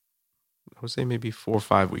 I would say maybe 4 or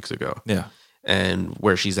 5 weeks ago. Yeah. And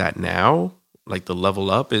where she's at now, like the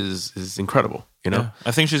level up is incredible, you know? Yeah.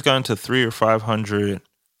 I think she's gotten to 300 or 500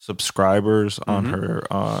 subscribers on her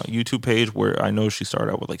YouTube page, where I know she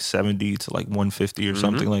started out with like 70 to like 150 or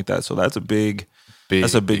something like that. So that's a big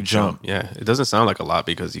jump. Yeah. It doesn't sound like a lot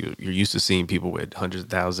because you're used to seeing people with hundreds of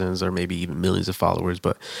thousands or maybe even millions of followers,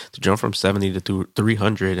 but to jump from 70 to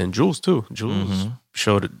 300, and Jules too. Jules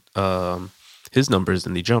showed his numbers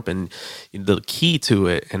in the jump, and the key to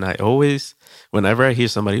it, and I always, whenever I hear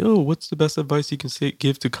somebody, oh, what's the best advice you can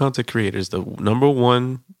give to content creators? The number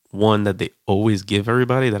one that they always give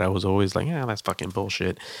everybody, that I was always like, yeah, that's fucking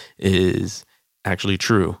bullshit, is actually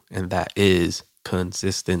true. And that is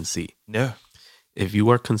consistency. Yeah. If you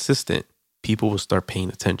are consistent, people will start paying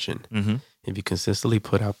attention. If you consistently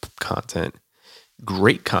put out content,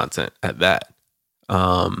 great content at that,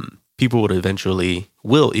 people will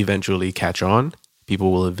eventually catch on.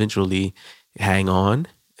 People will eventually hang on,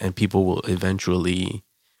 and people will eventually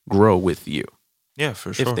grow with you. Yeah,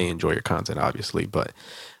 for sure. If they enjoy your content, obviously. But,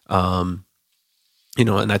 you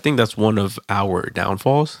know, and I think that's one of our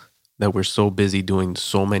downfalls, that we're so busy doing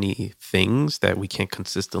so many things that we can't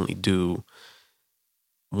consistently do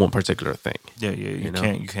one particular thing. Yeah, you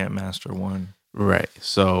can't master one. Right.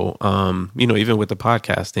 So, you know, even with the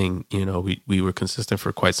podcasting, you know, we were consistent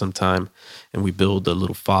for quite some time, and we build a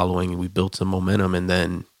little following, and we built some momentum, and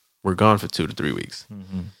then we're gone for 2 to 3 weeks.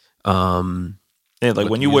 Yeah, like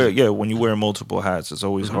when you wear multiple hats, it's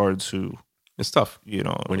always hard to. It's tough, you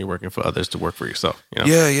know, when you're working for others to work for yourself. You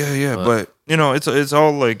know? Yeah. But you know, it's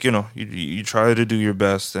all like, you know, you try to do your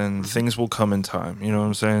best, and things will come in time. You know what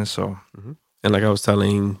I'm saying? So And like I was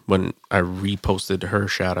telling when I reposted her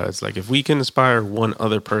shout out, it's like if we can inspire one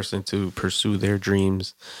other person to pursue their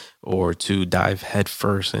dreams or to dive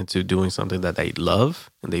headfirst into doing something that they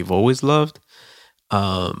love and they've always loved,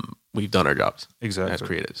 we've done our jobs Exactly. as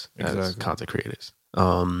creatives, as Exactly. content creators.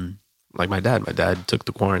 Like my dad took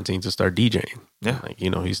the quarantine to start DJing. Yeah. Like,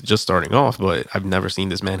 he's just starting off, but I've never seen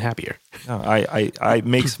this man happier. No, I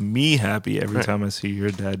makes me happy every time I see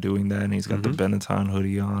your dad doing that, and he's got the Benetton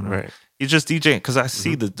hoodie on. Or he's just DJing because I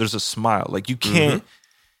see that there's a smile. Like you can't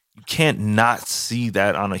not see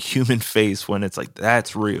that on a human face when it's like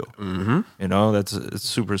that's real. It's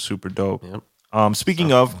super super dope. Yep.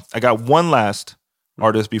 Speaking of, I got one last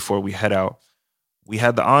artist before we head out. We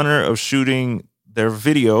had the honor of shooting their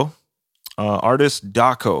video. Artist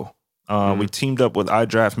Daco. We teamed up with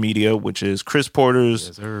iDraft Media, which is Chris Porter's.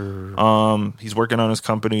 Yes, sir. He's working on his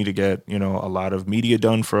company to get, a lot of media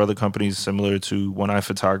done for other companies similar to One Eye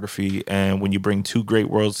Photography. And when you bring two great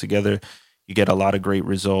worlds together, you get a lot of great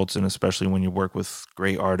results. And especially when you work with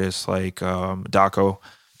great artists like Daco.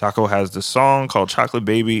 Daco has this song called Chocolate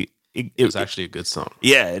Baby. It's actually a good song.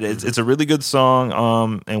 Yeah, it's a really good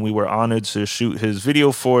song. And we were honored to shoot his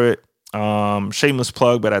video for it. Shameless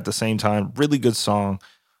plug, but at the same time, really good song.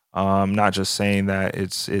 Not just saying that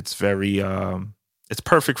it's very it's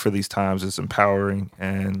perfect for these times. It's empowering,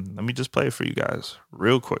 and let me just play it for you guys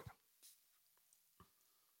real quick.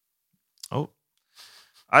 Oh,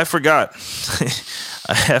 I forgot.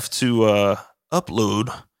 I have to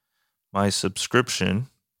upload my subscription.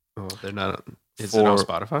 Oh, they're not. Is it on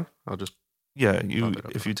Spotify? I'll just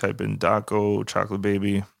If you type in Daco Chocolate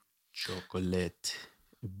Baby. Chocolate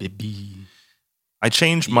Baby. I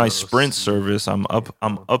changed my Sprint service. I'm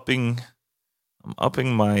upping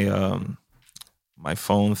my my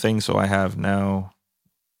phone thing, so I have now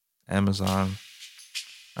Amazon.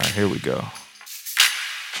 All right, here we go.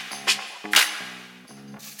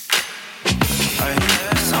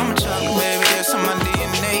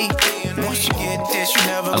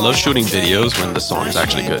 I love shooting videos when the song is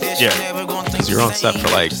actually good. Yeah. Because you're on set for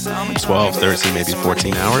like 12, 13, maybe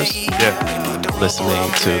 14 hours. Yeah.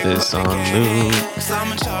 Listening to this on loop.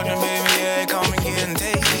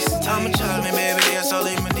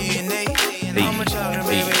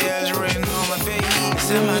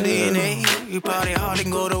 You party hard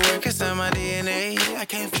and go to work, it's in my DNA. I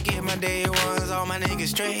can't forget my day ones, all my niggas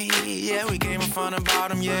straight. Yeah, we came from the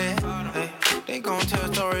bottom, yeah. Hey, they gon'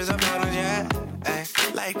 tell stories about us, yeah. Hey,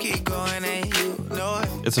 life keep going and you know it.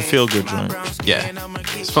 It's a feel-good joint. Yeah,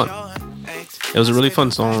 it's fun. It was a really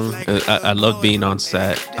fun song. I loved being on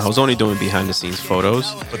set. I was only doing behind-the-scenes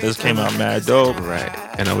photos. But this came out mad dope. Right.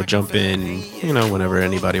 And I would jump in, whenever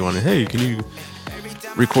anybody wanted, hey, can you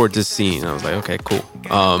record this scene? I was like, okay, cool.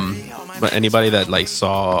 But anybody that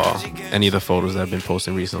saw any of the photos that I've been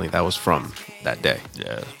posting recently, that was from that day.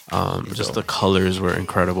 Yeah. Just the colors were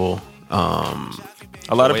incredible.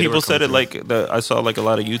 A lot of people said it I saw a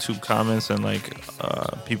lot of YouTube comments and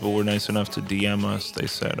people were nice enough to DM us. They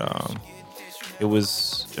said it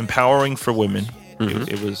was empowering for women.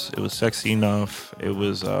 It was sexy enough. It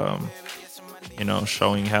was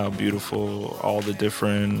showing how beautiful all the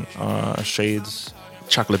different shades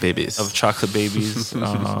chocolate babies of chocolate babies.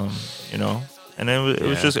 And it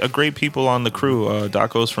was just a great people on the crew.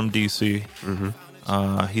 Daco's from DC.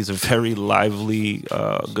 He's a very lively,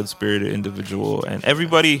 good-spirited individual, and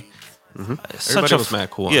everybody. Everybody was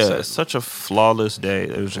mad cool on set. It's such a flawless day.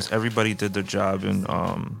 It was just everybody did their job, and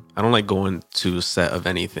I don't like going to a set of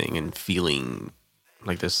anything and feeling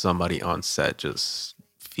like there's somebody on set just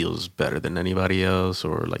feels better than anybody else,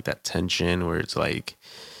 or like that tension where it's like,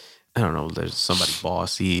 I don't know, there's somebody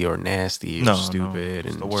bossy or nasty or stupid,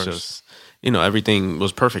 and it's just. Everything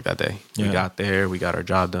was perfect that day. Yeah. We got there, we got our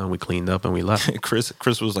job done, we cleaned up, and we left. Chris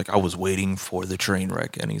was like, I was waiting for the train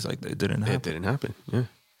wreck, and he's like, it didn't happen. It didn't happen.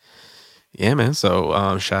 Yeah, man.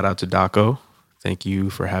 So shout out to Daco. Thank you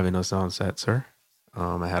for having us on set, sir.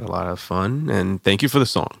 I had a lot of fun, and thank you for the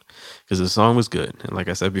song, because the song was good. And like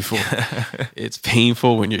I said before, it's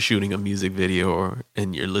painful when you're shooting a music video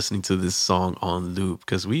and you're listening to this song on loop,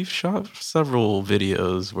 because we've shot several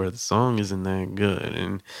videos where the song isn't that good,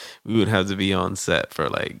 and we would have to be on set for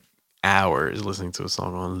hours listening to a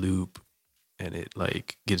song on loop, and it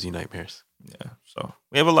gives you nightmares. Yeah. So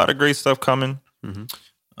we have a lot of great stuff coming. We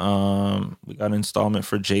got an installment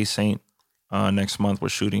for Jay Saint next month. We're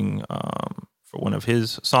shooting for one of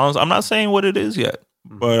his songs. I'm not saying what it is yet,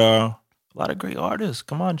 but a lot of great artists.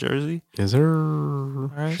 Come on, Jersey. Yes, sir.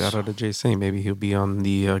 Right. Shout out to Jay Saint. Maybe he'll be on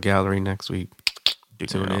the gallery next week.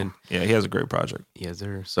 Tune in. Yeah, he has a great project. Yes,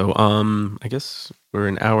 sir. So, I guess we're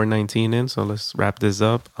an hour 19 in, so let's wrap this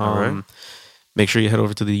up. All right. Make sure you head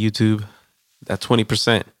over to the YouTube that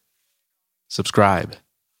 20%. Subscribe.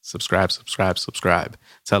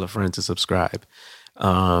 Tell a friend to subscribe.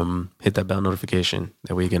 Hit that bell notification.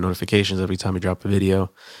 That way you get notifications every time we drop a video.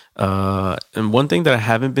 And one thing that I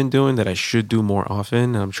haven't been doing that I should do more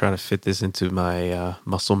often, and I'm trying to fit this into my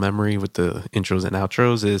muscle memory with the intros and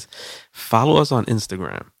outros, is follow us on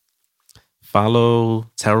Instagram. Follow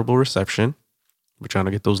Terrible Reception. We're trying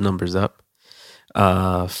to get those numbers up.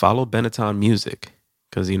 Follow Benetton Music,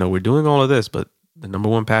 because, you know, we're doing all of this, but the number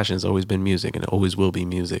one passion has always been music, and it always will be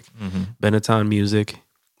music. Benetton Music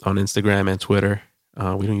on Instagram and Twitter.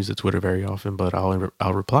 We don't use the Twitter very often, but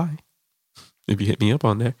I'll reply if you hit me up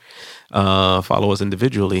on there. Follow us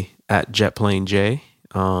individually at JetPlaneJ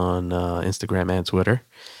on Instagram and Twitter,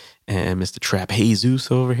 and Mr. Trap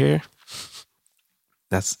Jesus over here.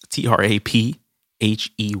 That's TRAPHEYZU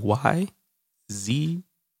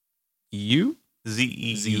ZEUS.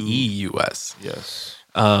 Yes.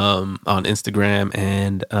 On Instagram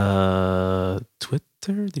and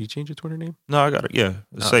Twitter. Did you change your Twitter name? No, I got it. Yeah,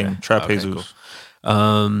 the same. Trap Jesus.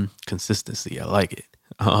 Cool. Consistency, I like it.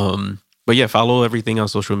 But yeah, follow everything on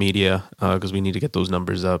social media because we need to get those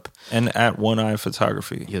numbers up. And at One Eye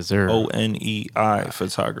Photography. Yes, sir. ONEI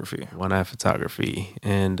Photography. One Eye Photography.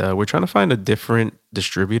 And we're trying to find a different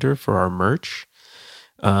distributor for our merch.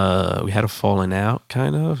 We had a falling out,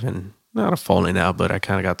 kind of, and not a falling out, but I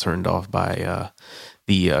kind of got turned off by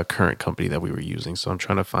the current company that we were using. So I'm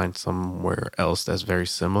trying to find somewhere else that's very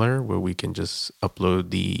similar where we can just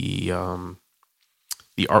upload the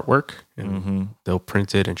artwork and they'll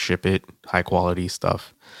print it and ship it, high quality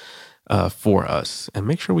stuff for us, and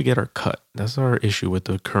make sure we get our cut. That's our issue with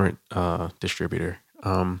the current distributor.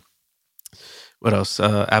 What else?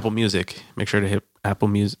 Apple Music. Make sure to hit Apple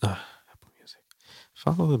Music.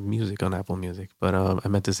 Follow the music on Apple Music, but I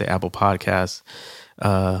meant to say Apple Podcasts.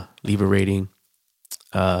 Leave a rating,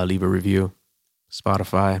 leave a review.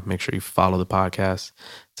 Spotify, make sure you follow the podcast.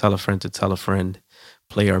 Tell a friend to tell a friend.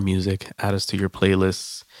 Play our music, add us to your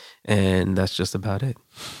playlists, and that's just about it.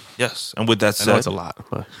 Yes, and with that I know said, it's a lot,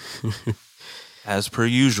 but as per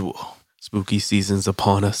usual, spooky season's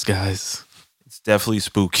upon us, guys. it's definitely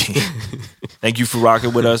spooky. Thank you for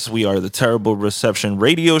rocking with us. We are the Terrible Reception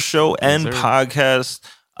radio show and podcast.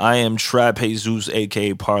 I am Trap Jesus,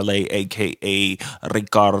 a.k.a. Parlay, a.k.a.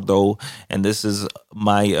 Ricardo. And this is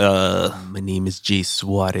my name is Jay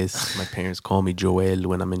Suarez. My parents call me Joel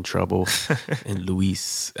when I'm in trouble. And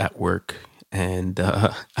Luis at work. And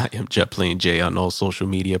I am JetPlane J on all social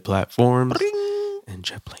media platforms. And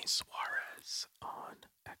JetPlane Suarez on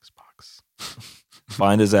Xbox.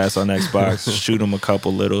 Find his ass on Xbox. Shoot him a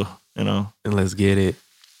couple little, you know. And let's get it.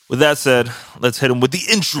 With that said, let's hit him with the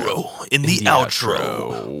intro and the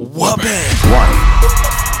outro. Whoopin'. One.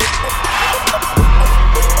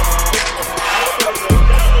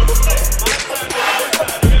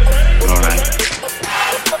 All right.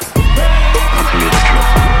 I'll tell you the truth.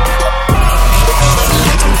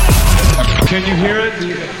 Can you hear it?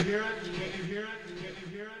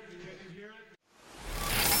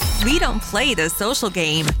 We don't play the social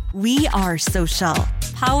game. We are social.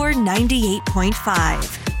 Power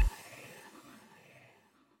 98.5.